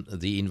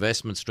the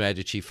investment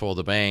strategy for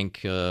the bank,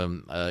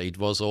 it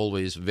was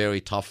always very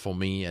tough for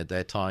me at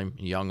that time,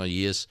 younger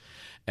years.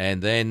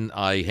 And then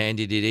I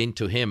handed it in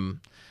to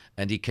him,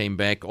 and he came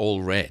back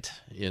all red,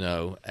 you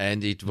know,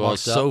 and it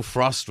was so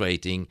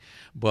frustrating.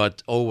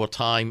 But over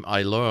time,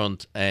 I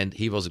learned, and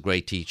he was a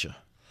great teacher.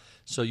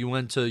 So you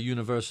went to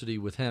university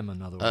with him,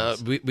 in other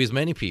words? With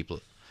many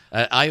people.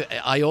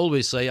 I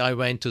always say I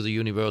went to the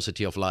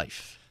University of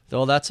Life.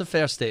 Well, that's a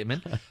fair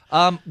statement.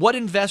 What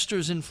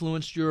investors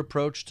influenced your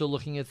approach to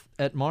looking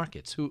at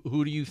markets?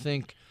 Who do you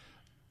think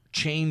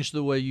changed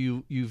the way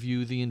you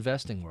view the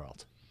investing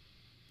world?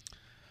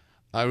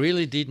 I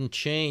really didn't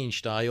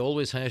change. I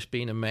always have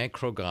been a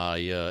macro guy.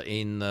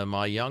 In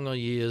my younger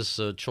years,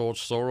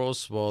 George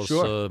Soros was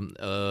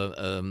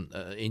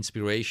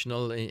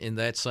inspirational in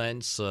that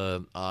sense.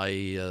 I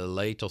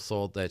later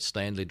thought that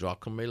Stanley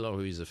Druckenmiller,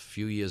 who is a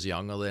few years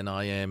younger than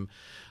I am,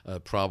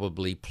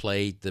 probably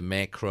played the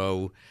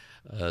macro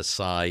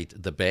side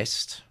the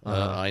best.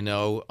 I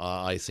know.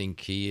 I think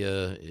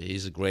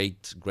he's a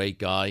great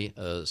guy.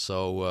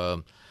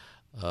 So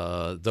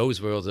those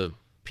were the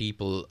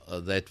people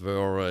that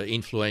were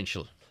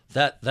influential.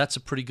 That's a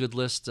pretty good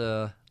list,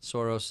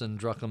 Soros and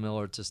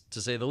Druckenmiller,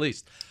 to say the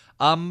least.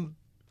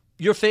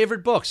 Your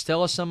favorite books.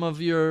 Tell us some of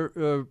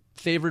your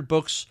favorite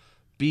books,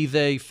 be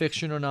they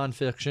fiction or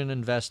nonfiction,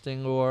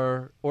 investing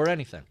or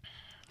anything.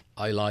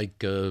 I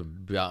like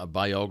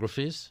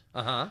biographies.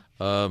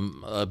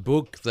 A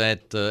book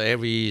that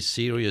every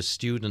serious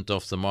student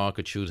of the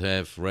market should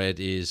have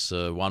read is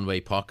One-Way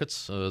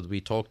Pockets,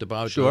 we talked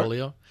about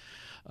earlier.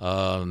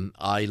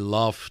 I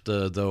loved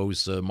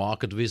those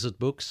market visit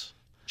books.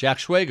 Jack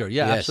Schwager,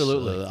 yes,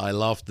 absolutely. I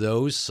loved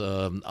those.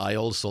 I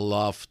also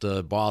loved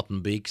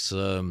Barton Bick's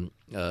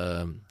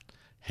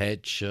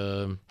hedge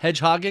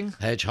hogging.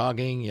 Hedge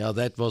hogging, yeah,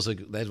 that was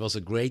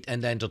a great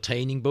and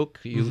entertaining book.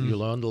 You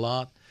learned a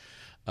lot.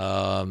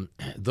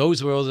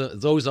 Those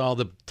are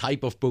the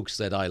type of books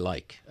that I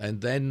like.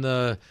 And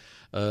then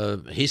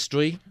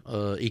history,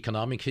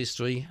 economic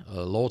history,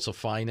 Lords of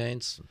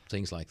Finance,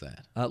 things like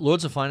that.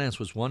 Lords of Finance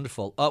was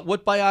wonderful.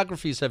 What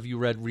biographies have you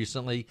read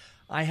recently?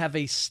 I have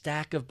a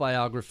stack of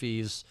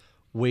biographies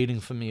waiting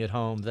for me at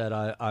home that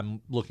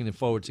I'm looking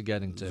forward to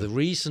getting to. The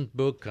recent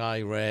book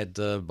I read,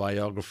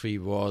 biography,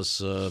 was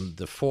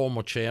the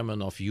former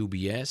chairman of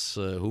UBS,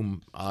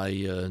 whom I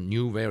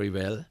knew very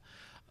well,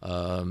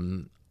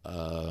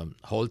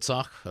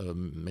 Holzach,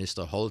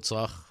 Mr.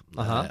 Holzach,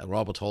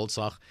 Robert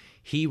Holzach.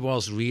 He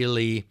was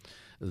really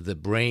the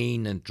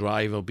brain and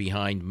driver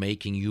behind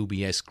making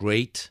UBS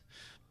great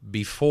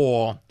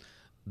before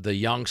the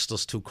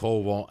youngsters took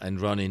over and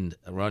run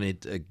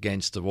it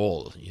against the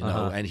wall, you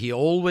know. And he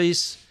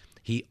always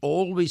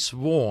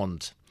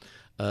warned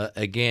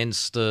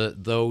against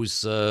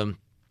those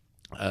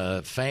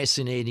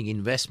fascinating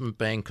investment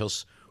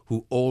bankers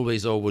who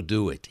always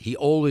overdo it. He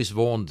always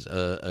warned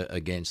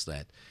against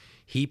that.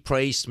 He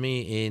praised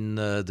me in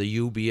the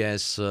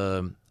UBS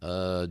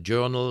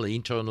journal,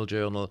 internal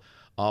journal,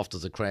 after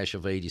the crash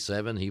of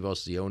 '87. He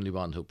was the only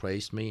one who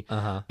praised me.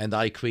 And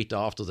I quit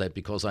after that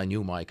because I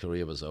knew my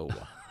career was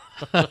over.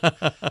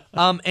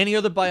 Any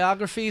other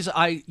biographies?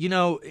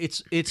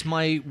 It's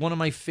one of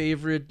my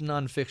favorite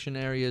nonfiction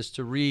areas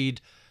to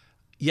read.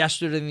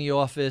 Yesterday in the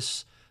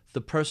Office, the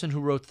person who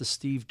wrote the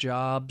Steve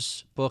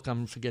Jobs book,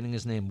 I'm forgetting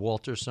his name,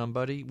 Walter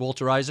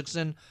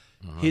Isaacson.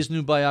 His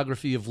new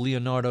biography of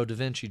Leonardo da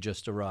Vinci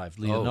just arrived.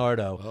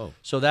 Leonardo.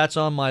 So that's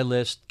on my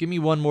list. Give me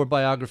one more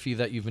biography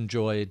that you've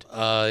enjoyed.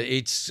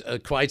 It's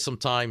quite some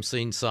time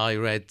since I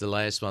read the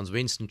last ones.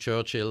 Winston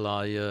Churchill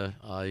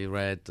I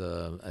read,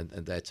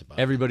 and that's about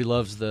Everybody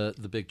loves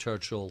the big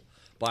Churchill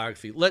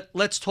biography.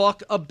 Let's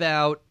talk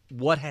about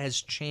what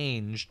has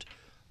changed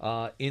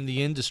in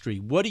the industry.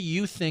 What do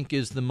you think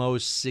is the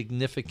most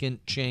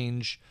significant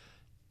change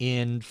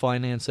in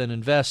finance and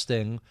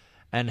investing,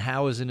 and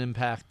how has it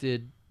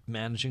impacted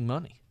managing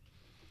money?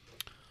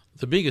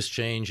 The biggest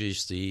change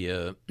is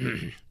the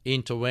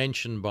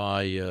intervention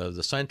by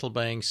the central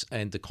banks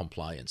and the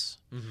compliance.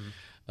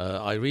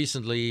 I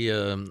recently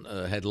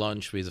had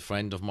lunch with a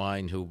friend of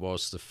mine who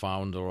was the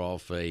founder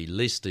of a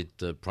listed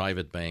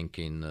private bank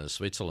in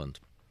Switzerland.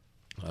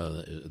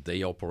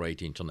 They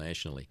operate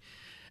internationally.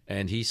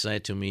 And he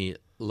said to me,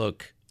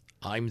 look,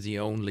 I'm the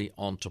only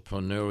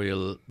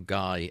entrepreneurial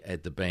guy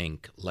at the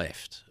bank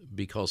left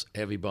because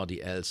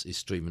everybody else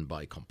is driven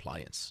by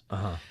compliance.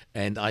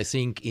 And I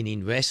think in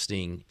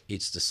investing,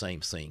 it's the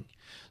same thing.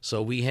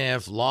 So we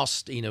have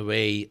lost, in a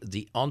way,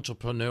 the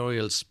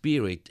entrepreneurial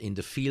spirit in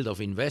the field of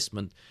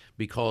investment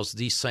because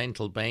this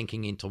central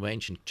banking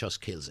intervention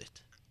just kills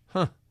it.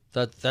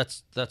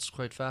 That's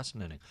quite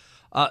fascinating.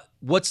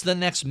 What's the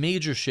next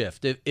major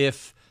shift?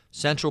 If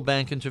central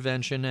bank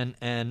intervention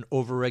and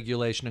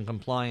overregulation and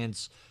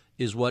compliance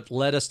is what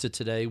led us to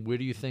today, where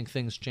do you think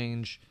things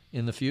change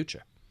in the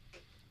future?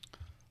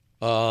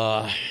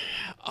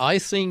 I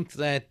think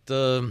that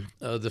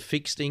the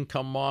fixed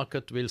income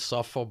market will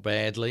suffer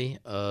badly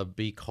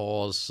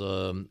because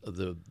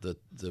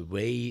the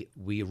way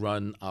we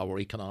run our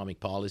economic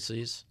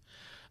policies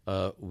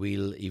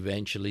will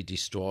eventually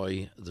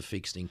destroy the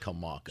fixed income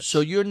market. So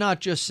you're not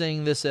just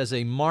saying this as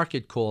a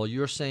market call,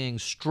 you're saying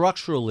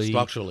structurally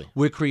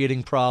we're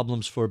creating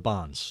problems for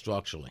bonds.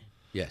 Structurally.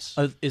 Yes.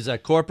 Is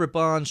that corporate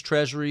bonds,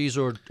 treasuries,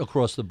 or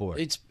across the board?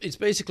 It's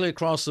basically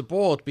across the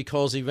board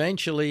because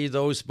eventually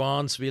those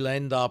bonds will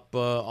end up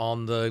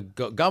on the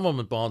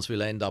government bonds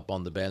will end up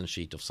on the balance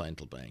sheet of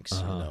central banks.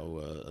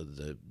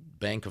 The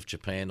Bank of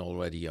Japan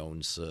already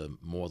owns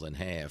more than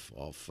half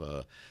of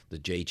the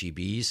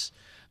JGBs.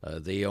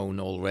 They own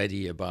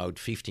already about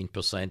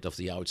 15% of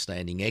the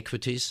outstanding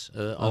equities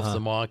of the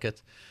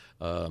market.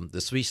 The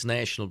Swiss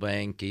National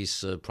Bank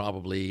is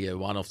probably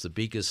one of the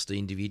biggest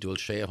individual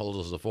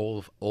shareholders of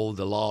all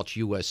the large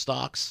U.S.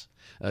 stocks,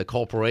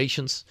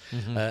 corporations,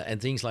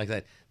 and things like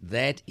that.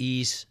 That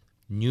is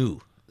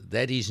new.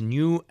 That is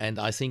new, and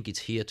I think it's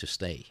here to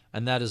stay.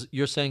 And that is,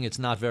 you're saying it's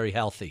not very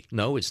healthy.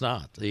 No, it's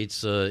not.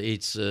 It's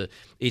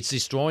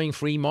destroying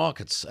free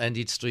markets, and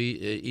it's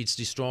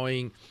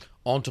destroying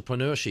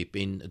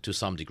entrepreneurship to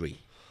some degree.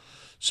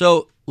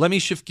 So let me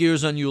shift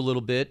gears on you a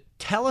little bit.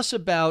 Tell us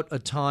about a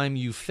time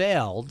you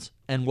failed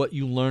and what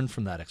you learned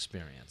from that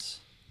experience.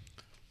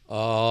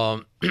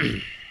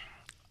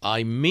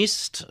 I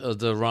missed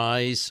the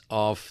rise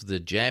of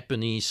the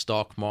Japanese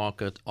stock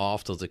market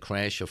after the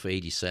crash of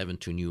 '87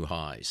 to new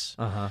highs.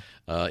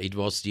 It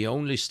was the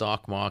only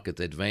stock market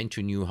that went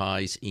to new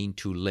highs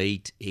into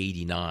late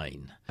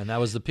 '89. And that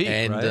was the peak,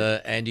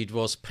 right? And it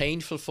was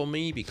painful for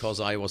me because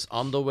I was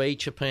underweight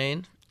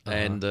Japan.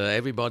 And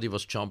everybody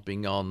was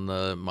jumping on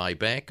my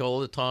back all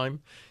the time.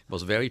 It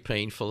was very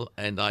painful,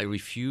 and I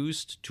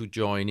refused to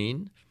join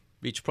in,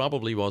 which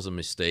probably was a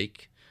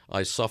mistake.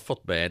 I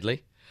suffered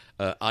badly.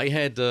 I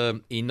had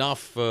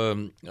enough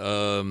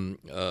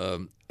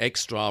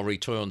extra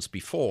returns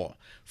before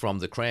from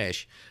the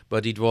crash,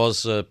 but it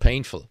was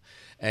painful.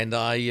 And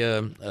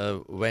I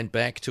went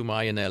back to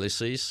my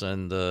analysis,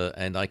 and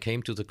I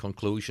came to the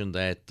conclusion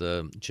that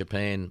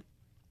Japan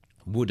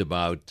would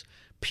about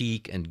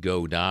peak and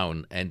go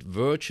down. And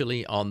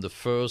virtually on the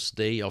first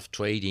day of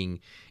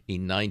trading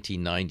in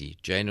 1990,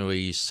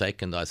 January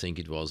 2nd, I think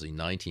it was in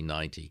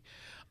 1990,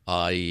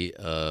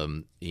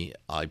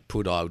 I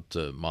put out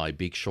my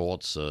big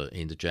shorts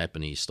in the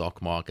Japanese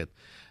stock market,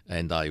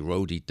 and I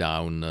wrote it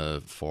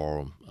down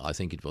for, I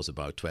think it was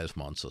about 12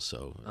 months or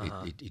so.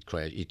 It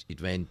crashed.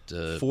 It went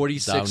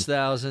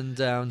 46,000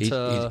 down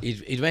to...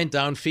 It went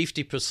down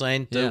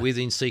 50%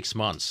 within 6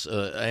 months.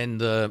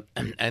 And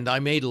I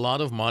made a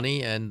lot of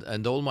money,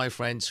 and all my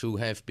friends who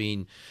have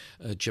been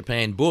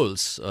Japan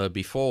bulls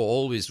before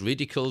always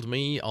ridiculed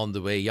me on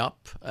the way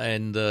up,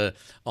 and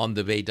on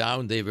the way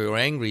down they were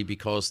angry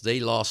because they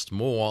lost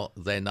more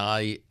than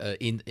I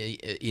in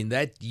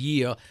that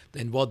year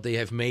than what they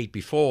have made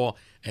before,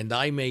 and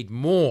I made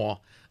more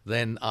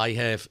than I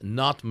have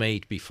not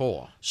made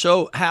before.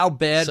 So how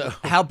bad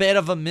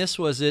of a miss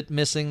was it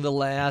missing the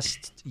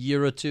last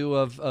year or two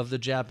of the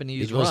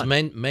Japanese It was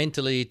run?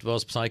 mentally, it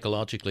was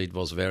psychologically, it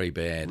was very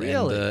bad.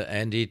 Really?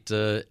 And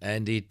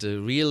it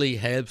really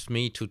helped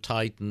me to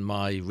tighten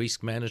my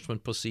risk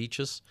management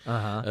procedures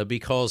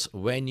because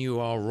when you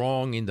are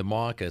wrong in the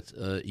market,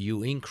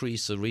 you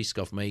increase the risk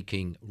of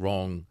making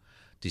wrong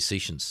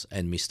decisions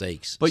and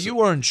mistakes. But you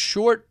weren't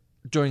short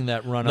during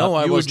that run up. No,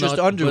 I you was were just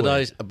not,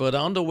 underweight. but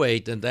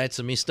underweight, and that's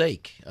a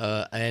mistake,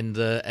 and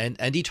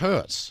it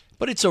hurts.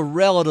 But it's a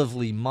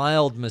relatively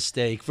mild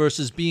mistake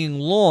versus being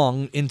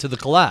long into the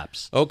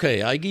collapse.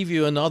 Okay, I give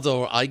you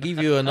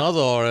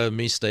another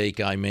mistake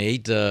I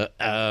made in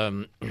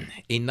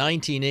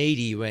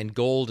 1980 when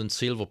gold and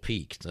silver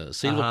peaked.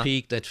 Silver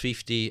peaked at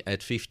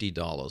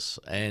 $50,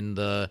 and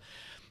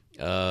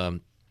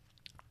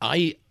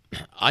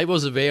I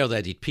was aware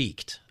that it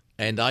peaked.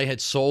 And I had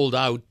sold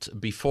out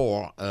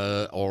before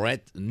or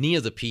at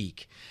near the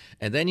peak.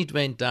 And then it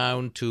went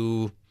down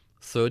to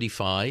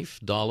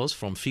 $35,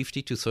 from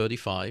 50 to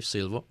 35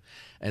 silver.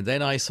 And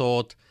then I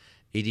thought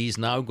it is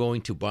now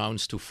going to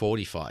bounce to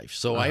 45.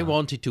 So I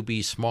wanted to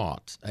be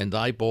smart. And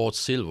I bought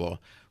silver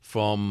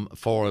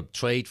for a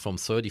trade from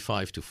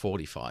 35 to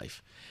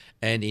 45.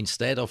 And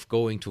instead of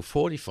going to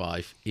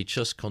 45, it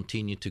just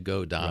continued to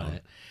go down.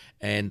 Right.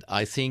 And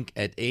I think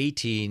at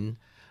 18...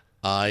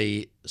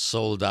 I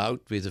sold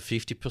out with a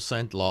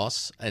 50%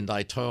 loss, and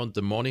I turned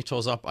the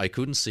monitors up. I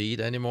couldn't see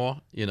it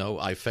anymore.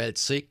 I felt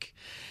sick.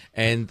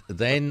 And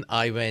then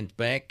I went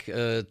back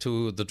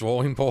to the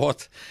drawing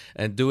board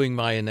and doing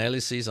my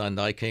analysis, and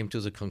I came to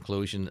the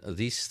conclusion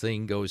this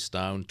thing goes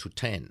down to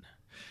 10.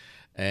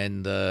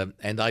 And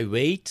I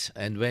wait,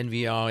 and when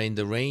we are in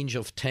the range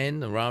of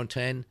 10, around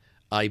 10,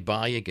 I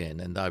buy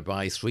again, and I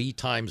buy 3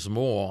 times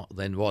more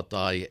than what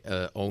I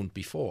owned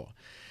before.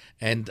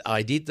 And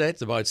I did that.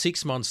 About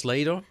 6 months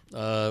later,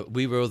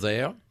 we were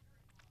there,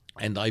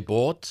 and I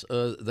bought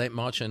that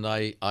much, and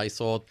I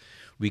thought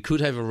we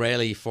could have a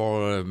rally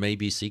for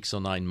maybe 6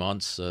 or 9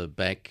 months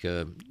back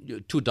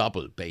to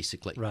double,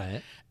 basically.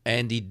 Right.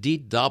 And it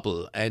did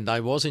double. And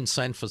I was in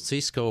San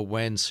Francisco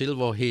when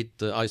silver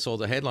hit, I saw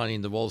the headline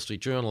in the Wall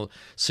Street Journal,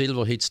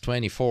 silver hits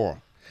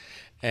 24.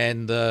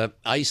 And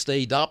I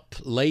stayed up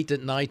late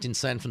at night in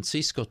San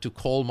Francisco to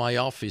call my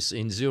office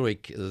in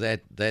Zurich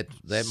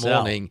that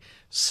morning,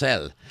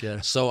 sell. Yeah.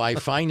 So I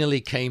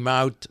finally came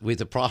out with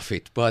a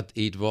profit, but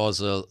it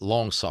was a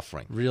long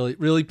suffering.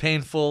 Really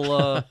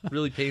painful,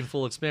 really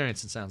painful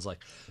experience, it sounds like.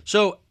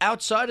 So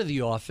outside of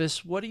the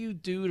office, what do you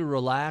do to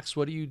relax?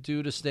 What do you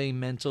do to stay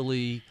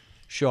mentally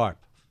sharp?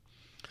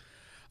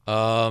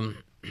 I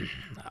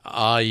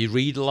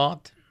read a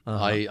lot.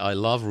 I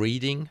love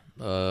reading.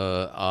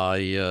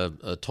 I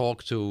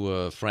talk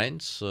to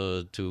friends.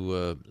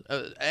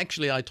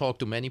 Actually, I talk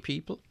to many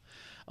people.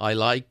 I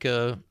like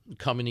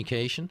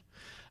communication.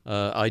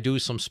 I do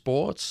some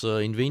sports.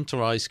 In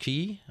winter, I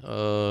ski.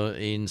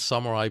 In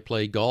summer, I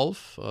play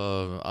golf.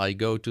 I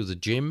go to the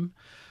gym.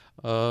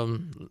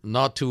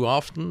 Not too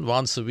often,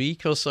 once a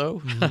week or so.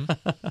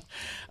 Mm-hmm.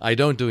 I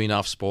don't do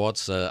enough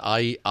sports.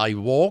 I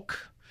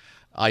walk.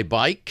 I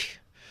bike.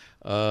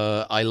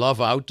 I love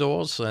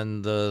outdoors,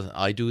 and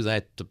I do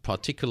that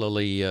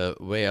particularly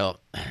where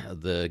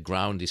the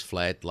ground is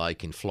flat,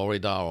 like in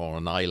Florida or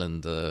an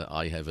island.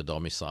 I have a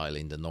domicile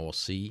in the North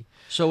Sea.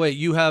 So wait,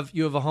 you have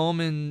a home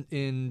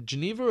in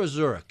Geneva or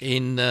Zurich?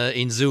 In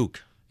Zug.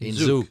 In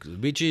Zug,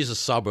 which is a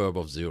suburb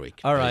of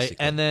Zurich. All right,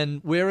 basically. And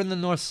then where in the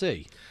North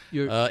Sea?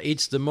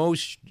 It's the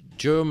most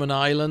German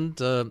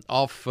island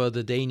off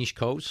the Danish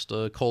coast,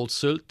 called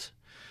Sylt.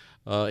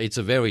 It's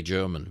a very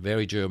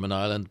German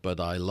island, but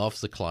I love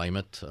the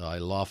climate. I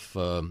love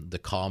the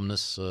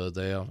calmness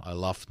there. I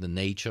love the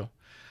nature.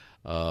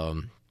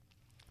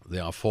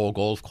 There are 4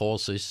 golf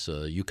courses.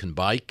 You can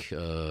bike,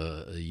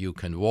 you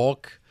can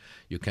walk,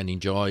 you can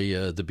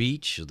enjoy the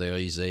beach. There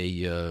is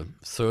a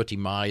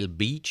 30-mile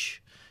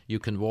beach you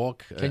can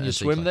walk. Can you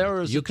swim there,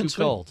 or is it too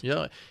cold?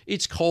 Yeah,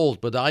 it's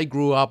cold, but I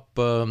grew up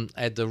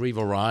at the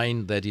River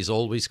Rhine. That is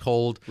always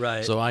cold,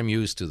 right? So I'm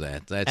used to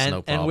that. That's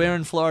no problem. And where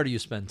in Florida do you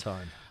spend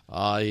time?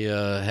 I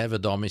have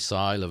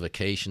a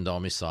vacation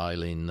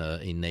domicile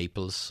in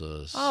Naples.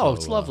 It's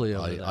lovely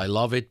over there. I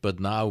love it, but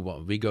now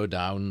we go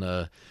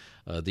down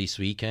this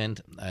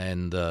weekend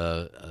and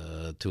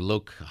to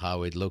look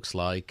how it looks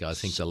like. I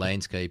think the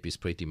landscape is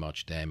pretty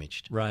much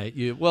damaged. Right.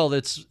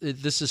 We're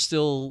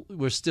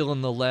still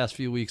in the last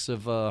few weeks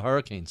of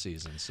hurricane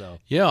season. So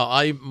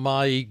yeah,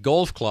 my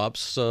golf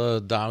clubs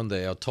down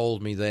there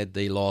told me that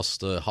they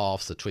lost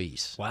half the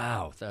trees.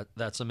 Wow,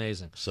 that's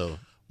amazing. So.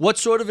 What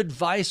sort of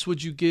advice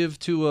would you give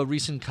to a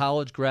recent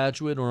college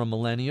graduate or a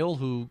millennial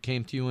who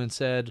came to you and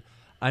said,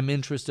 I'm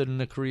interested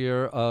in a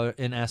career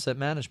in asset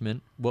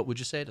management? What would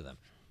you say to them?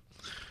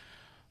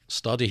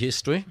 Study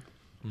history.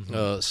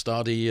 Mm-hmm.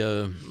 Study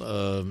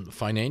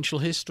financial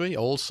history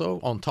also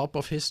on top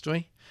of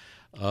history.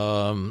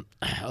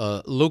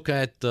 Look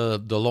at the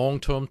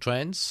long-term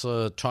trends.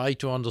 Try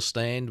to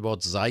understand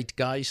what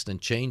zeitgeist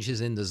and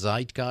changes in the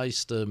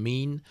zeitgeist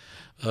mean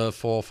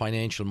for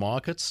financial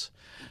markets.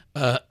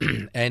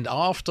 And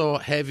after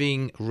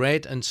having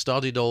read and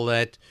studied all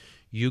that,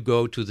 you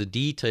go to the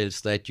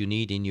details that you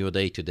need in your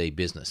day-to-day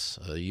business.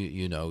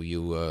 You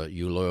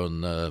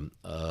learn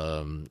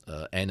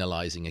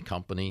analyzing a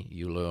company.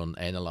 You learn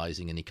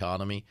analyzing an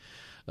economy.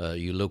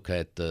 You look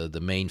at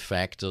the main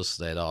factors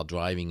that are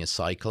driving a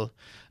cycle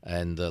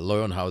and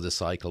learn how the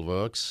cycle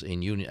works.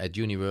 At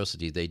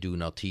university, they do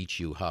not teach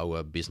you how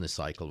a business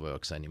cycle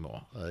works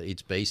anymore.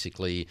 It's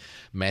basically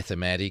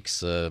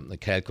mathematics,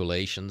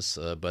 calculations,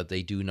 but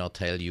they do not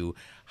tell you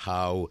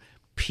how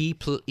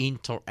people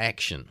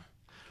interaction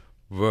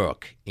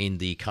work in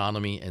the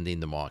economy and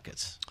in the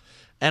markets.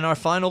 And our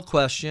final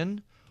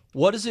question,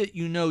 what is it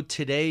you know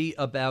today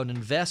about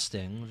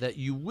investing that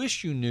you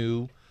wish you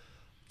knew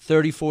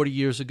 30, 40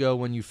 years ago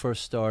when you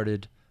first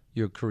started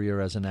your career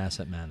as an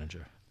asset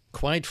manager?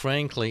 Quite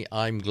frankly,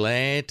 I'm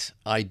glad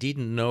I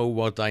didn't know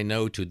what I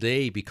know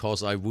today,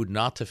 because I would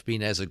not have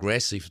been as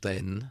aggressive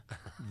then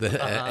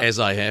as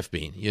I have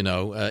been.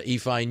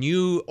 If I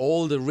knew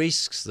all the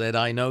risks that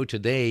I know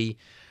today,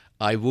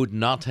 I would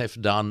not have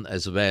done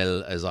as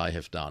well as I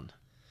have done.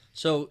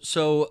 So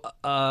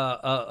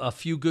a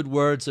few good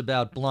words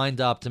about blind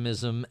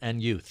optimism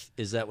and youth.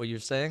 Is that what you're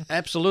saying?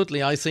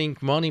 Absolutely. I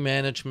think money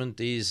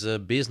management is a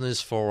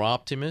business for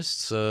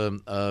optimists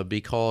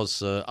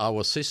because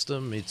our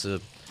system, it's a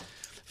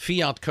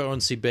fiat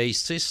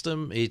currency-based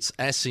system. It's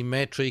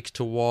asymmetric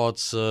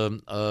towards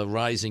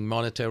rising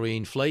monetary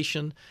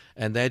inflation,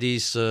 and that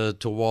is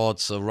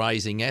towards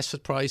rising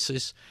asset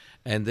prices.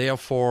 And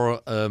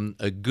therefore,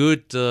 a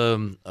good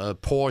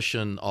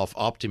portion of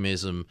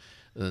optimism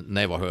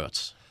never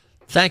hurts.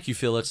 Thank you,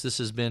 Felix. This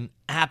has been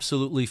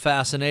absolutely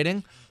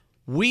fascinating.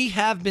 We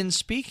have been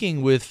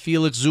speaking with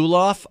Felix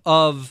Zulauf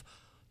of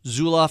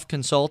Zulauf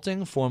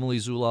Consulting, formerly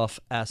Zulauf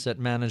Asset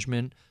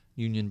Management,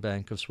 Union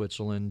Bank of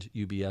Switzerland,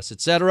 UBS,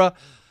 etc.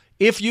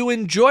 If you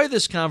enjoy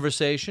this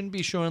conversation,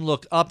 be sure and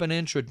look up an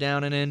inch or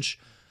down an inch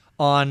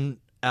on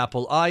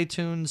Apple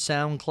iTunes,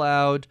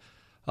 SoundCloud,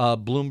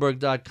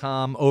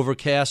 Bloomberg.com,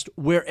 Overcast,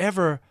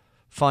 wherever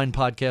fine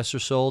podcasts are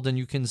sold, and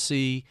you can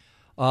see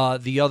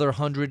the other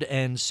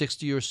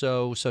 160 or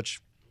so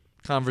such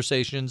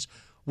conversations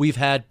we've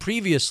had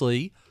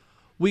previously.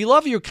 We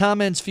love your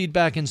comments,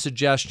 feedback, and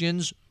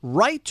suggestions.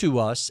 Write to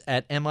us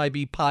at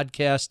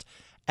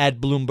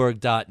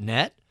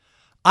mibpodcast@bloomberg.net.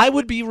 I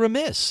would be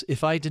remiss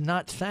if I did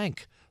not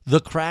thank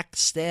the crack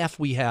staff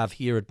we have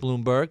here at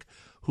Bloomberg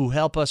who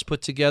help us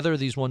put together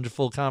these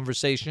wonderful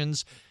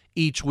conversations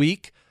each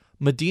week.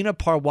 Medina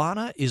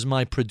Parwana is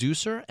my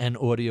producer and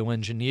audio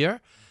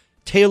engineer.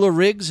 Taylor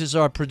Riggs is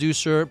our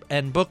producer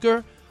and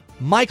booker.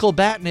 Michael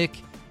Batnick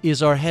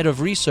is our head of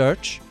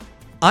research.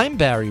 I'm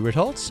Barry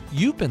Ritholtz.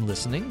 You've been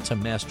listening to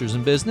Masters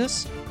in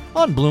Business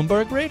on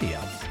Bloomberg Radio.